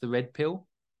meets the red pill.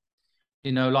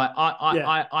 You know, like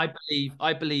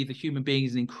I believe a human being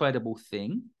is an incredible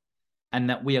thing, and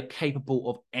that we are capable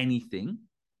of anything,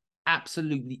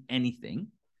 absolutely anything.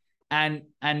 And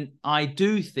I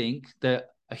do think that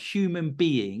a human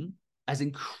being, as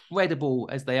incredible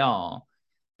as they are,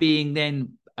 being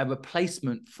then a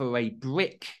replacement for a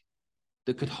brick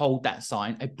that could hold that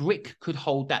sign, a brick could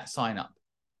hold that sign up,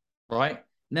 right?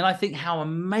 And then I think how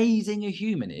amazing a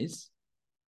human is.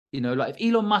 You know, like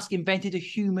if Elon Musk invented a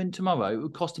human tomorrow, it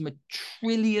would cost him $1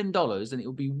 trillion and it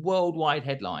would be worldwide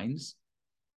headlines.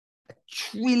 $1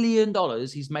 trillion,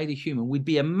 he's made a human. We'd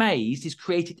be amazed. He's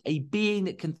created a being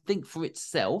that can think for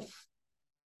itself.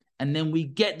 And then we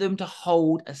get them to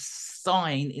hold a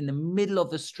sign in the middle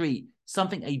of the street,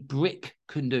 something a brick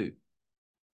can do.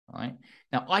 Right?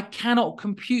 Now, I cannot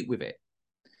compute with it,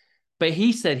 but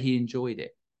he said he enjoyed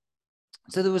it.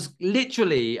 So there was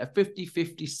literally a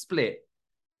 50-50 split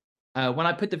when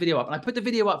I put the video up. And I put the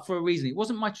video up for a reason. It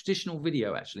wasn't my traditional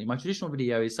video, actually. My traditional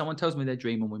video is someone tells me their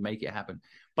dream and we make it happen.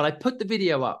 But I put the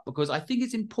video up because I think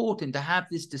it's important to have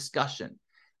this discussion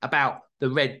about the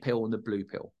red pill and the blue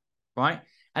pill, right?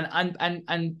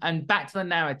 And back to the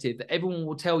narrative that everyone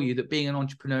will tell you that being an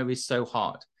entrepreneur is so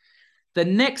hard. The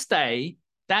next day,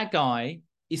 that guy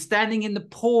is standing in the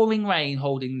pouring rain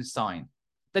holding the sign.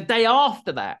 The day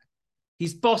after that,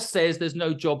 his boss says there's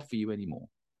no job for you anymore,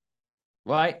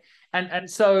 right? And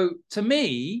so to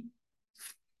me,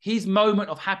 his moment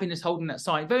of happiness holding that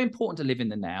sign, very important to live in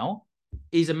the now,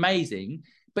 is amazing.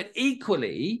 But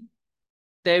equally,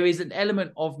 there is an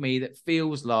element of me that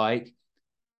feels like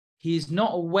he's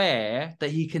not aware that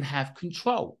he can have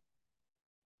control.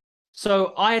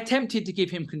 So I attempted to give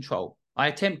him control. I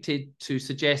attempted to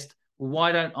suggest, well,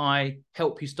 why don't I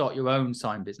help you start your own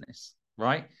sign business,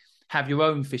 right? Have your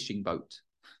own fishing boat.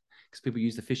 Because people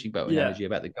use the fishing boat analogy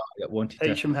about the guy that wanted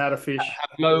teach them how to fish.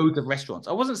 Have loads of restaurants.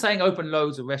 I wasn't saying open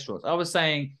loads of restaurants. I was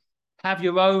saying have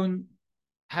your own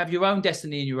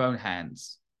destiny in your own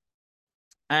hands.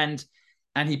 And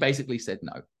he basically said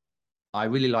no. I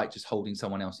really like just holding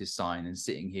someone else's sign and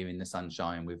sitting here in the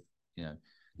sunshine with, you know,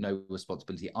 no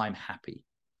responsibility. I'm happy.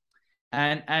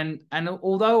 And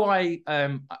although I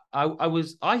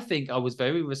think I was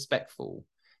very respectful,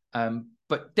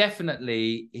 but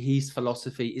definitely his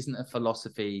philosophy isn't a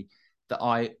philosophy that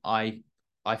I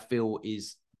feel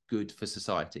is good for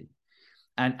society.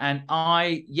 And again,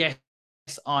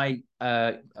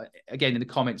 in the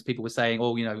comments, people were saying,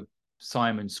 oh, you know,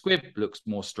 Simon Squibb looks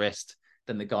more stressed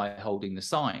than the guy holding the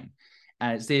sign,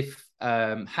 as if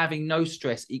having no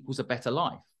stress equals a better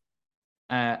life.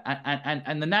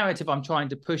 And the narrative I'm trying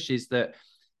to push is that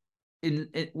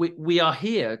we are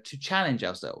here to challenge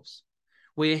ourselves.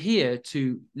 We're here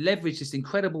to leverage this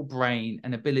incredible brain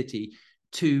and ability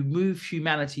to move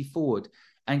humanity forward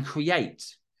and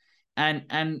create.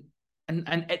 And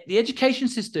the education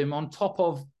system, on top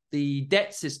of the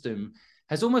debt system,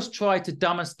 has almost tried to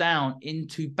dumb us down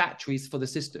into batteries for the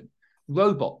system,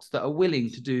 robots that are willing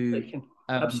to do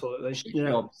absolutely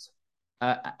jobs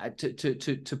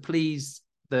to please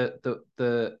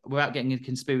the without getting into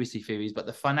conspiracy theories, but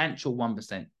the financial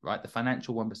 1%, right? The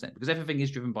financial 1%, because everything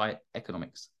is driven by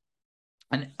economics.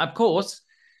 And of course,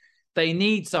 they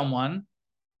need someone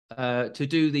to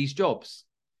do these jobs.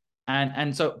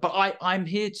 And so, but I'm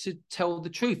here to tell the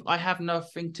truth. I have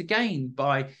nothing to gain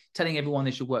by telling everyone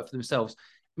they should work for themselves.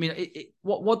 I mean,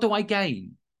 what do I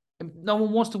gain? No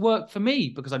one wants to work for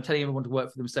me because I'm telling everyone to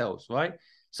work for themselves, right?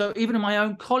 So even in my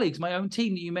own colleagues, my own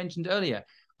team that you mentioned earlier,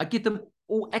 I give them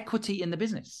all equity in the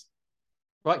business,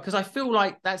 right? Because I feel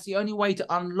like that's the only way to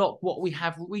unlock what we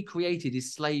have recreated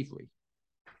is slavery.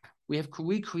 We have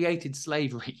recreated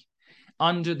slavery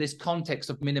under this context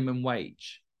of minimum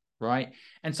wage, right?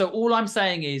 And so all I'm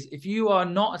saying is, if you are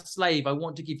not a slave, I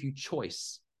want to give you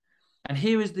choice. And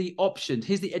here is the option.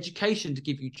 Here's the education to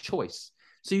give you choice.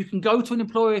 So you can go to an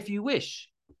employer if you wish.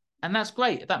 And that's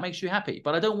great if that makes you happy.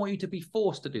 But I don't want you to be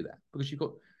forced to do that because you've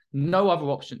got no other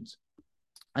options.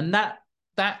 And that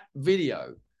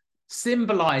video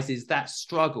symbolizes that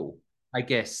struggle, I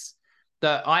guess,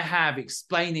 that I have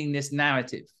explaining this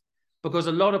narrative. Because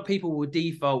a lot of people will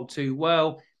default to,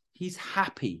 well, he's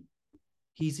happy.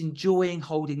 He's enjoying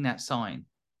holding that sign.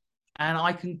 And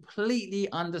I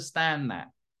completely understand that.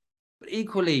 But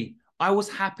equally, I was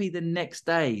happy the next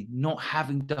day not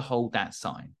having to hold that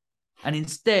sign. And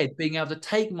instead being able to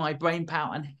take my brain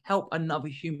power and help another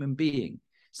human being.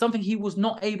 Something he was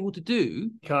not able to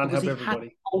do can't because help he everybody. had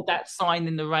to hold that sign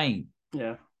in the rain.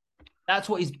 Yeah. That's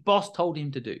what his boss told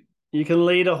him to do. You can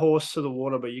lead a horse to the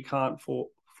water, but you can't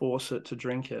force it to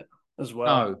drink it as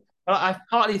well. No. But I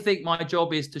partly think my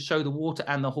job is to show the water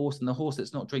and the horse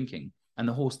that's not drinking and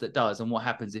the horse that does, and what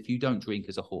happens if you don't drink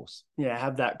as a horse. Yeah,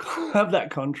 have that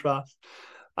contrast.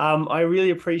 I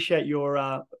really appreciate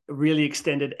your really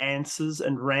extended answers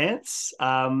and rants.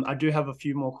 I do have a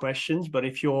few more questions, but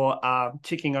if you're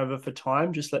ticking over for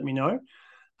time, just let me know.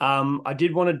 I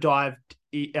did want to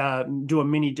do a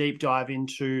mini deep dive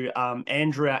into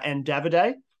Andrea and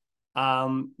Davide.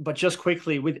 But just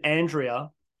quickly with Andrea,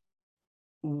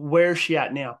 where is she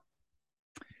at now?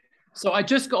 So I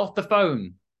just got off the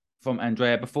phone from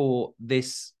Andrea before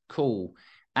this call,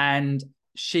 and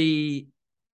she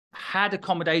had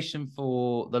accommodation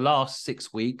for the last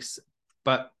 6 weeks,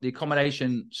 but the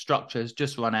accommodation structure has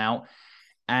just run out.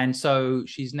 And so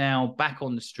she's now back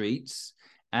on the streets.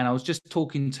 And I was just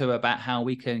talking to her about how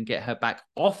we can get her back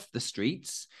off the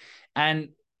streets. And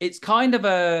it's kind of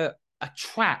a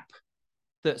trap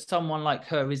that someone like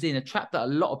her is in, a trap that a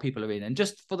lot of people are in. And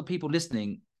just for the people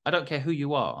listening, I don't care who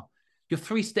you are, you're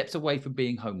 3 steps away from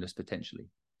being homeless potentially.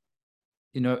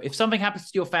 You know, if something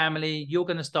happens to your family, you're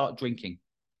going to start drinking.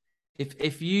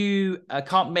 If you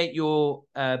can't make your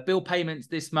bill payments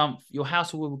this month, your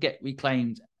house will get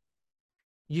reclaimed.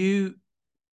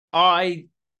 I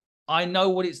know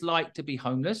what it's like to be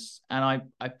homeless, and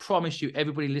I promise you,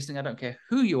 everybody listening, I don't care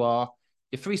who you are,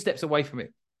 you're 3 steps away from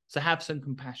it. So have some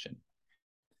compassion.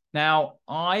 Now,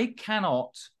 I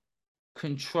cannot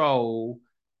control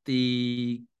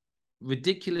the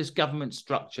ridiculous government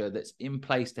structure that's in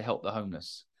place to help the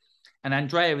homeless. And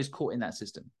Andrea is caught in that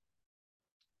system.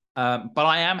 But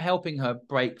I am helping her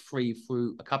break free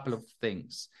through a couple of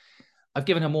things. I've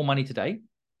given her more money today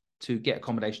to get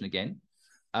accommodation again.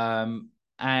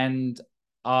 And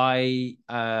I,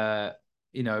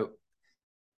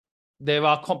 there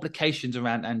are complications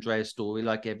around Andrea's story,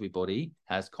 like everybody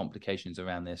has complications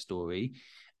around their story.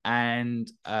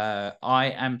 And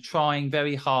I am trying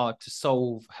very hard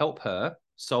to help her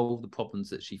solve the problems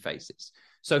that she faces.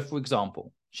 So, for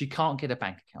example, she can't get a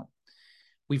bank account.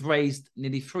 We've raised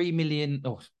nearly 3 million.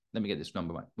 Oh, let me get this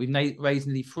number right. We've raised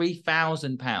nearly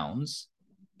 £3,000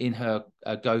 in her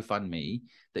GoFundMe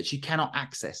that she cannot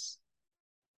access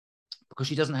because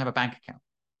she doesn't have a bank account.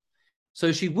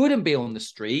 So she wouldn't be on the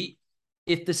street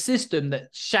if the system that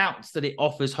shouts that it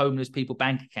offers homeless people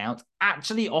bank accounts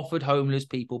actually offered homeless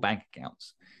people bank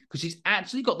accounts, because she's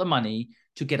actually got the money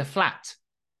to get a flat,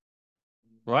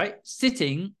 right?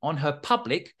 Sitting on her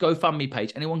public GoFundMe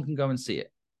page. Anyone can go and see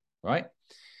it, right?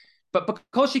 But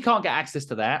because she can't get access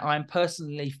to that, I'm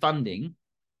personally funding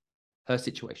her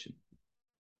situation.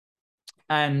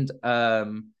 And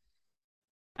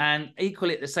And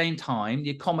equally at the same time,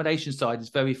 the accommodation side is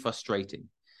very frustrating.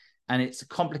 And it's a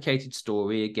complicated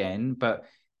story again, but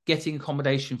getting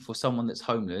accommodation for someone that's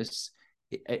homeless,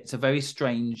 it's a very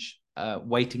strange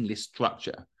waiting list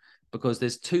structure because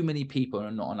there's too many people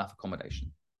and not enough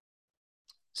accommodation.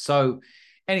 So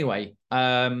anyway,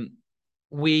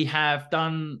 we have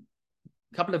done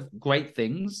a couple of great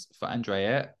things for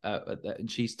Andrea, and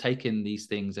she's taken these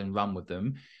things and run with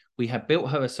them. We have built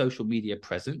her a social media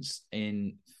presence.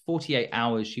 In 48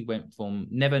 hours, she went from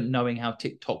never knowing how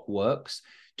TikTok works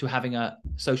to having a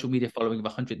social media following of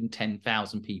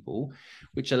 110,000 people,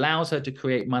 which allows her to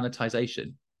create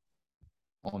monetization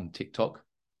on TikTok.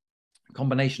 A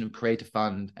combination of creator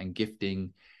fund and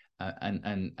gifting,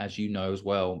 and as you know as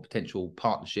well, potential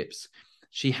partnerships.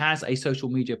 She has a social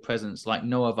media presence like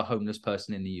no other homeless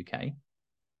person in the UK,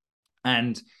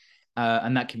 and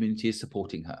that community is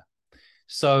supporting her.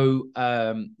 So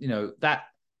that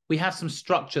we have some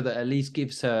structure that at least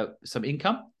gives her some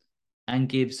income and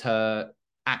gives her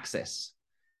access.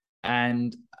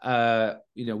 And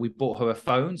we bought her a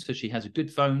phone, so she has a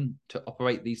good phone to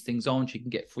operate these things on. She can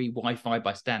get free Wi-Fi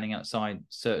by standing outside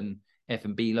certain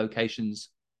F&B locations.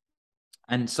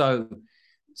 And so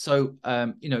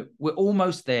we're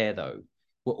almost there, though.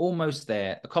 We're almost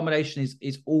there. Accommodation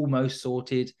is almost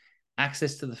sorted.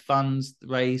 Access to the funds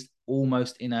raised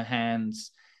almost in her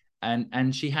hands.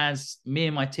 And she has me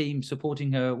and my team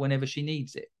supporting her whenever she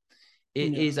needs it.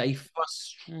 It is a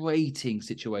frustrating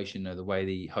situation, though, the way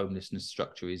the homelessness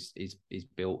structure is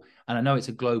built. And I know it's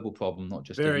a global problem, not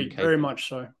just very, a UK. very much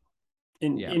so.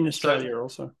 In Australia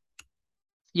also.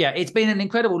 Yeah, it's been an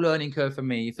incredible learning curve for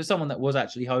me. For someone that was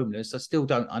actually homeless, I still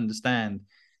don't understand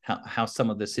how some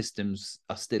of the systems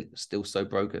are still so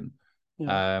broken.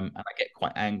 Yeah. And I get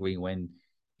quite angry when,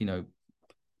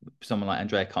 someone like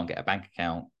Andrea can't get a bank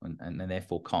account and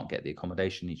therefore can't get the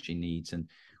accommodation she needs. And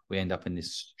we end up in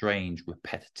this strange,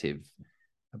 repetitive,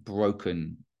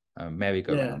 broken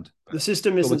merry-go-round. The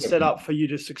system isn't set up for you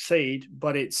to succeed,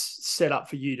 but it's set up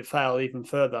for you to fail even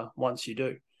further once you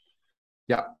do.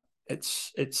 Yeah.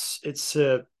 It's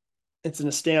an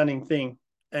astounding thing.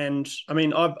 And I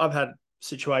mean, I've had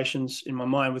situations in my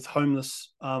mind with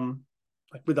homeless,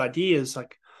 like with ideas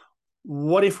like,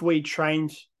 what if we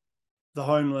trained the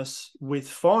homeless with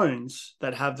phones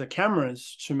that have the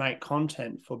cameras to make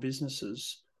content for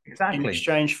businesses in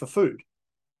exchange for food,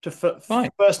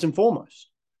 first and foremost.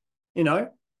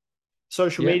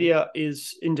 Social media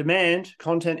is in demand,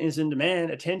 content is in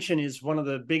demand, attention is one of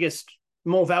the biggest,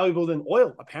 more valuable than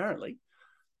oil, apparently.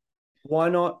 Why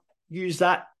not use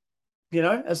that,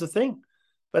 as a thing?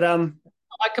 But I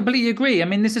completely agree. I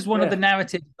mean, this is one of the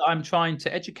narratives that I'm trying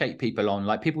to educate people on.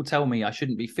 Like, people tell me I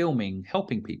shouldn't be filming,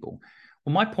 helping people.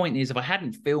 Well, my point is, if I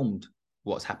hadn't filmed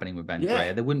what's happening with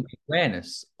Andrea, there wouldn't be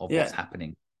awareness of what's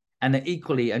happening. And that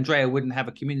equally, Andrea wouldn't have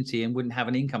a community and wouldn't have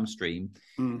an income stream.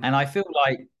 And I feel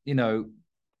like,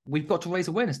 we've got to raise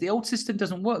awareness. The old system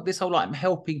doesn't work. This whole, like, I'm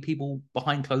helping people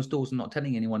behind closed doors and not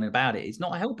telling anyone about it. It's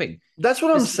not helping. That's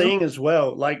what I'm seeing as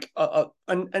well. Like,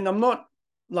 and I'm not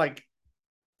like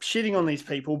shitting on these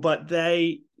people, but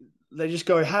they just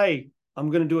go, hey, I'm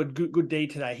going to do a good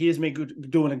deed today. Here's me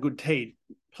doing a good deed.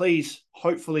 Please,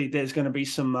 hopefully there's going to be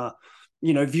some,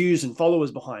 views and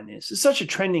followers behind this. It's such a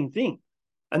trending thing.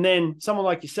 And then someone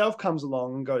like yourself comes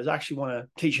along and goes, I actually want to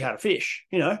teach you how to fish.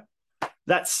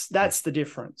 That's the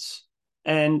difference.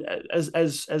 And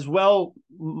as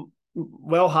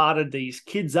well-hearted these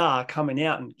kids are coming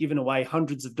out and giving away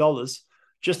hundreds of dollars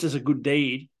just as a good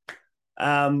deed,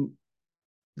 there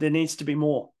needs to be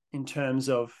more in terms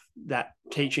of that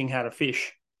teaching how to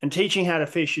fish. And teaching how to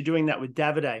fish, you're doing that with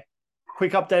Davide.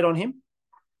 Quick update on him?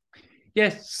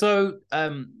 Yes. So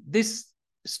this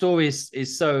story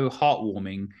is so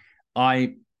heartwarming.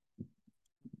 I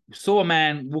saw a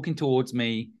man walking towards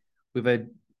me with a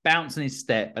bounce in his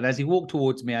step. And as he walked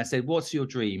towards me, I said, what's your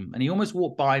dream? And he almost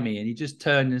walked by me and he just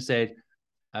turned and said,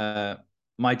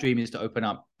 my dream is to open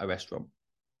up a restaurant.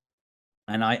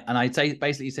 And I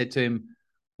basically said to him,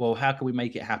 well, how can we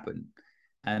make it happen?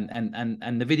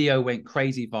 And the video went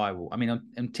crazy viral. I mean,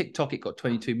 on TikTok, it got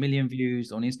 22 million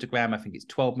views. On Instagram, I think it's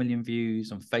 12 million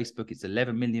views. On Facebook, it's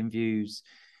 11 million views.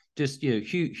 Just,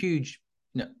 huge,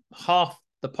 half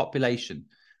the population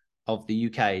of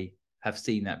the UK have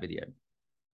seen that video.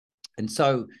 And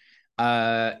so,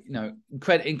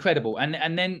 incredible.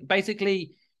 And then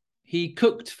basically he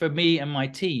cooked for me and my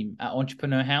team at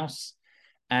Entrepreneur House,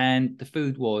 and the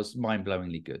food was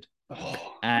mind-blowingly good.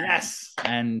 Yes.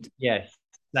 And yes,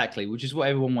 exactly, which is what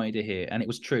everyone wanted to hear. And it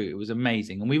was true. It was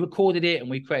amazing. And we recorded it and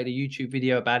we created a YouTube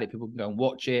video about it. People can go and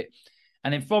watch it.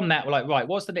 And then from that, we're like, right,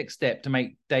 what's the next step to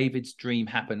make David's dream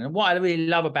happen? And what I really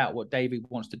love about what David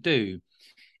wants to do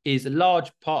is a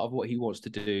large part of what he wants to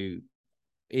do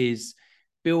is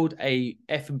build a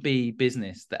F&B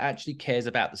business that actually cares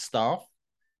about the staff,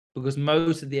 because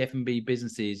most of the F&B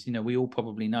businesses, you know, we all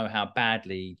probably know how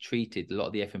badly treated a lot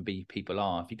of the F&B people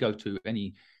are. If you go to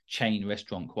any chain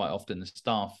restaurant, quite often the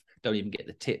staff don't even get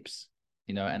the tips,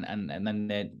 you know, and then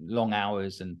they're long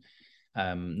hours and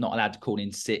not allowed to call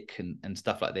in sick and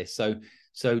stuff like this.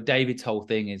 So David's whole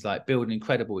thing is like build an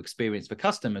incredible experience for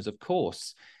customers, of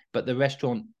course, but the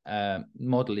restaurant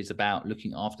model is about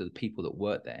looking after the people that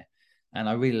work there. And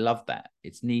I really love that.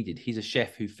 It's needed. He's a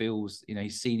chef who feels, you know,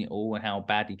 he's seen it all and how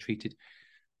badly treated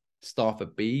staff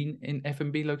have been in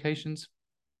F&B locations.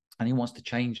 And he wants to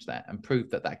change that and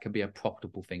prove that that can be a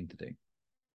profitable thing to do.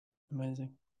 Amazing.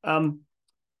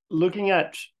 Looking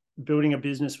at building a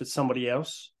business with somebody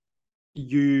else,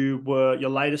 your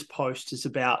latest post is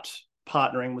about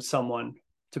partnering with someone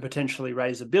to potentially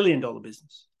raise $1 billion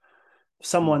business.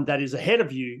 Someone that is ahead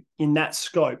of you in that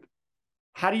scope.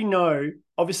 How do you know,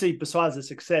 obviously, besides the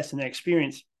success and the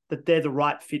experience, that they're the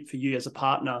right fit for you as a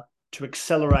partner to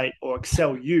accelerate or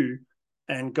excel you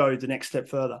and go the next step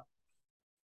further?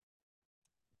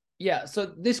 Yeah,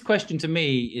 so this question to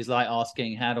me is like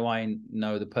asking, how do I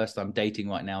know the person I'm dating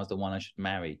right now is the one I should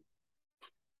marry?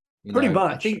 You Pretty know,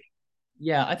 much.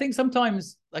 I think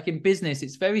sometimes, like in business,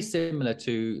 it's very similar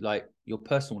to like your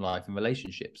personal life and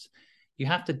relationships. You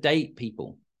have to date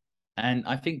people. And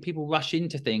I think people rush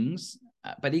into things,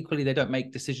 but equally they don't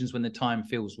make decisions when the time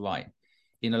feels right.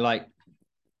 You know, like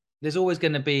there's always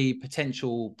going to be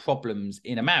potential problems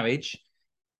in a marriage,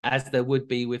 as there would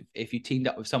be with if you teamed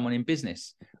up with someone in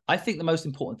business. I think the most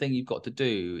important thing you've got to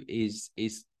do is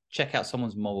check out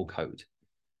someone's moral code.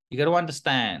 You got to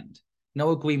understand no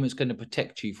agreement's going to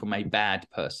protect you from a bad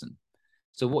person.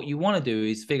 So what you want to do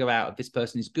is figure out if this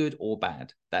person is good or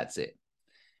bad. That's it.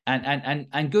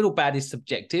 And good or bad is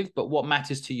subjective, but what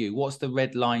matters to you? What's the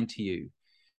red line to you?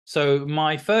 So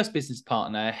my first business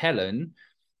partner, Helen,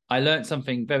 I learned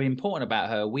something very important about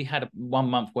her. We had 1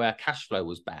 month where our cash flow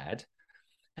was bad.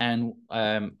 And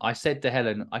I said to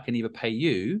Helen, I can either pay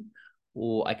you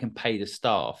or I can pay the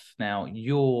staff. Now,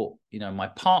 you're, you know, my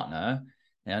partner,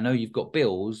 and I know you've got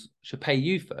bills, should pay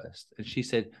you first. And she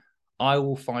said, I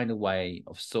will find a way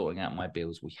of sorting out my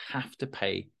bills. We have to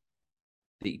pay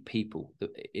the people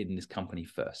in this company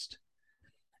first.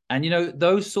 And, you know,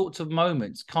 those sorts of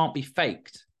moments can't be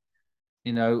faked.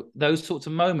 You know, those sorts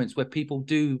of moments where people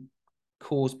do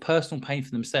cause personal pain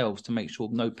for themselves to make sure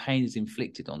no pain is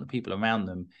inflicted on the people around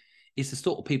them, is the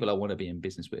sort of people I want to be in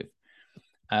business with.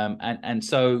 And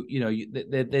so, you know,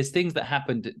 there's things that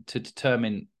happen to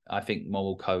determine, I think,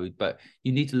 moral code, but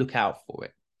you need to look out for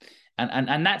it.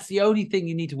 And that's the only thing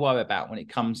you need to worry about when it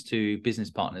comes to business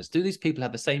partners. Do these people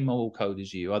have the same moral code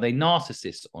as you? Are they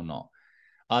narcissists or not?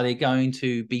 Are they going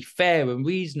to be fair and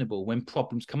reasonable when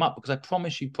problems come up? Because I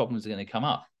promise you problems are going to come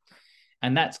up.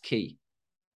 And that's key.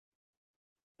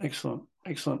 Excellent.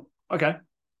 Excellent. Okay.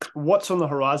 What's on the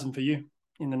horizon for you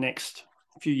in the next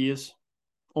few years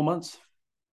or months?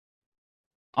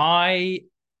 I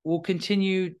will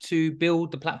continue to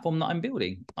build the platform that I'm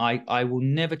building. I will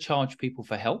never charge people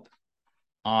for help.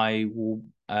 I will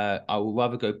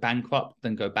rather go bankrupt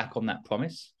than go back on that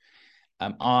promise.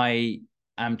 I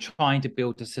am trying to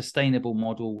build a sustainable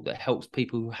model that helps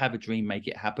people who have a dream make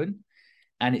it happen.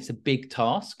 And it's a big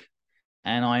task.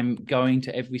 And I'm going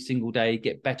to every single day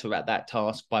get better at that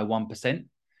task by 1%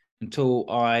 until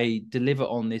I deliver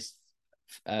on this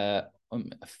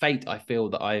fate I feel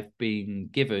that I've been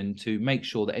given to make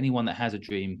sure that anyone that has a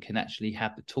dream can actually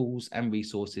have the tools and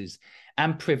resources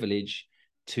and privilege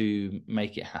to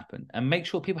make it happen, and make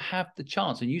sure people have the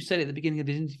chance. And you said at the beginning of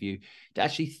this interview, to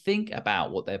actually think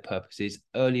about what their purpose is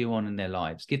earlier on in their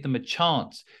lives. Give them a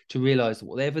chance to realize that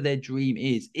whatever their dream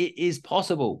is, it is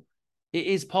possible. It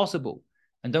is possible.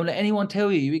 And don't let anyone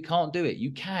tell you can't do it.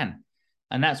 You can.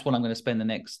 And that's what I'm going to spend the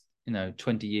next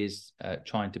 20 years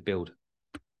trying to build.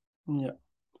 Yeah.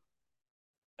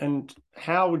 And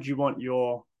how would you want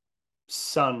your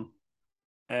son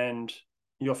and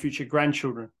your future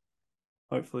grandchildren,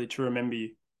 hopefully, to remember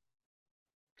you?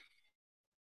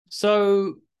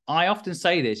 So I often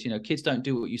say this, kids don't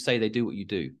do what you say, they do what you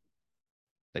do.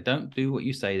 They don't do what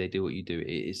you say, they do what you do.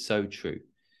 It is so true.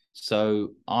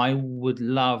 So I would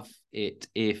love it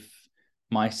if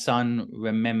my son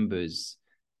remembers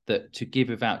that to give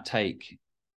without take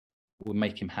will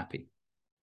make him happy.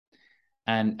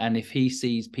 And if he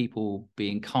sees people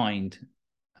being kind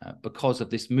because of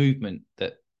this movement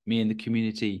that me and the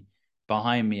community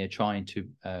behind me are trying to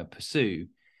pursue,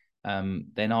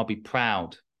 then I'll be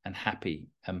proud and happy.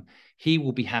 He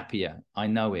will be happier, I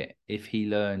know it, if he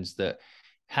learns that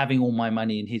having all my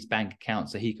money in his bank account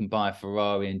so he can buy a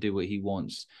Ferrari and do what he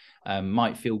wants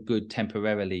might feel good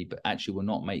temporarily, but actually will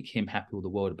not make him happy or the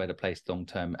world a better place long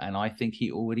term. And I think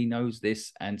he already knows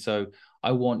this. And so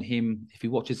I want him, if he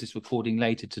watches this recording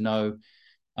later, to know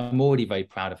I'm already very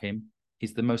proud of him.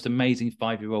 He's the most amazing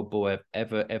 5-year-old boy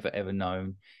I've ever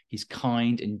known. He's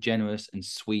kind and generous and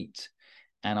sweet.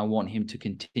 And I want him to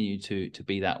continue to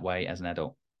be that way as an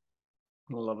adult.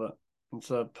 I love it.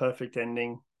 It's a perfect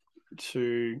ending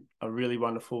to a really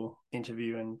wonderful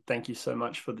interview. And thank you so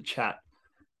much for the chat.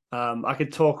 I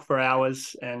could talk for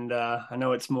hours, and I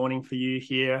know it's morning for you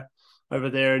here over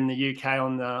there in the UK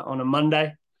on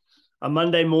a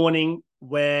Monday morning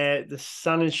where the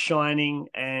sun is shining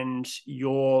and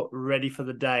you're ready for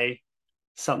the day.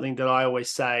 Something that I always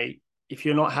say, if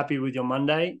you're not happy with your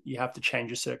Monday, you have to change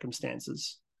your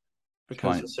circumstances,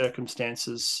 because the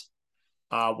circumstances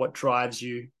are what drives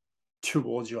you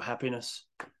towards your happiness.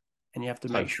 And you have to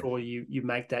make sure you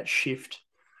make that shift.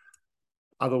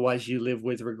 Otherwise, you live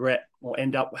with regret or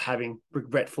end up having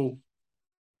regretful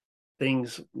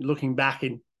things looking back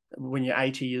in when you're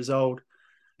 80 years old.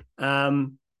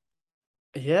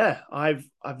 Yeah, I've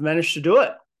managed to do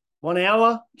it. 1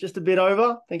 hour, just a bit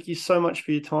over. Thank you so much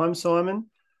for your time, Simon.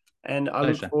 And I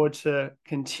look forward to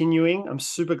continuing. I'm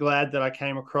super glad that I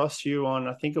came across you on,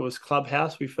 I think it was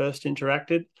Clubhouse, we first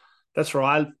interacted. That's where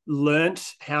I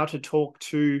learnt how to talk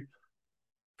to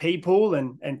people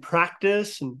and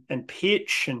practice and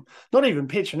pitch, and not even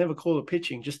pitch. I never call it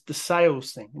pitching, just the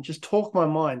sales thing, and just talk my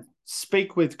mind,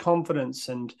 speak with confidence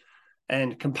and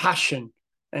compassion,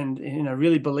 and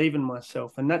really believe in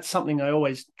myself. And that's something I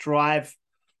always drive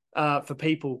for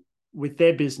people with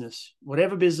their business.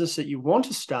 Whatever business that you want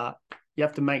to start, you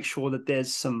have to make sure that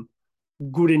there's some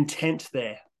good intent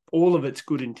there. All of it's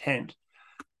good intent,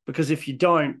 because if you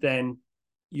don't, then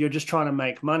you're just trying to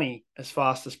make money as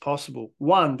fast as possible.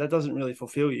 One, that doesn't really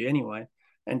fulfill you anyway.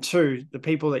 And two, the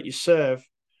people that you serve,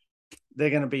 they're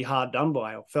going to be hard done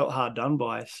by or felt hard done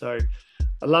by. So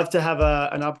I'd love to have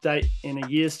an update in a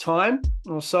year's time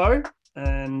or so.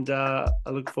 And I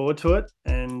look forward to it.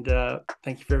 And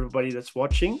thank you for everybody that's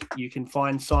watching. You can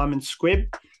find Simon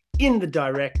Squibb in the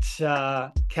direct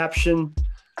caption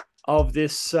of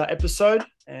this episode.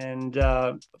 And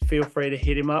feel free to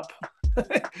hit him up.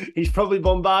 He's probably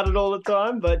bombarded all the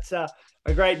time, but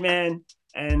a great man,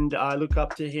 and I look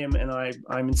up to him, and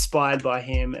I'm inspired by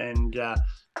him. And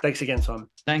thanks again, Simon.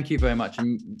 Thank you very much,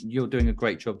 and you're doing a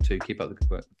great job too. Keep up the good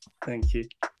work. Thank you.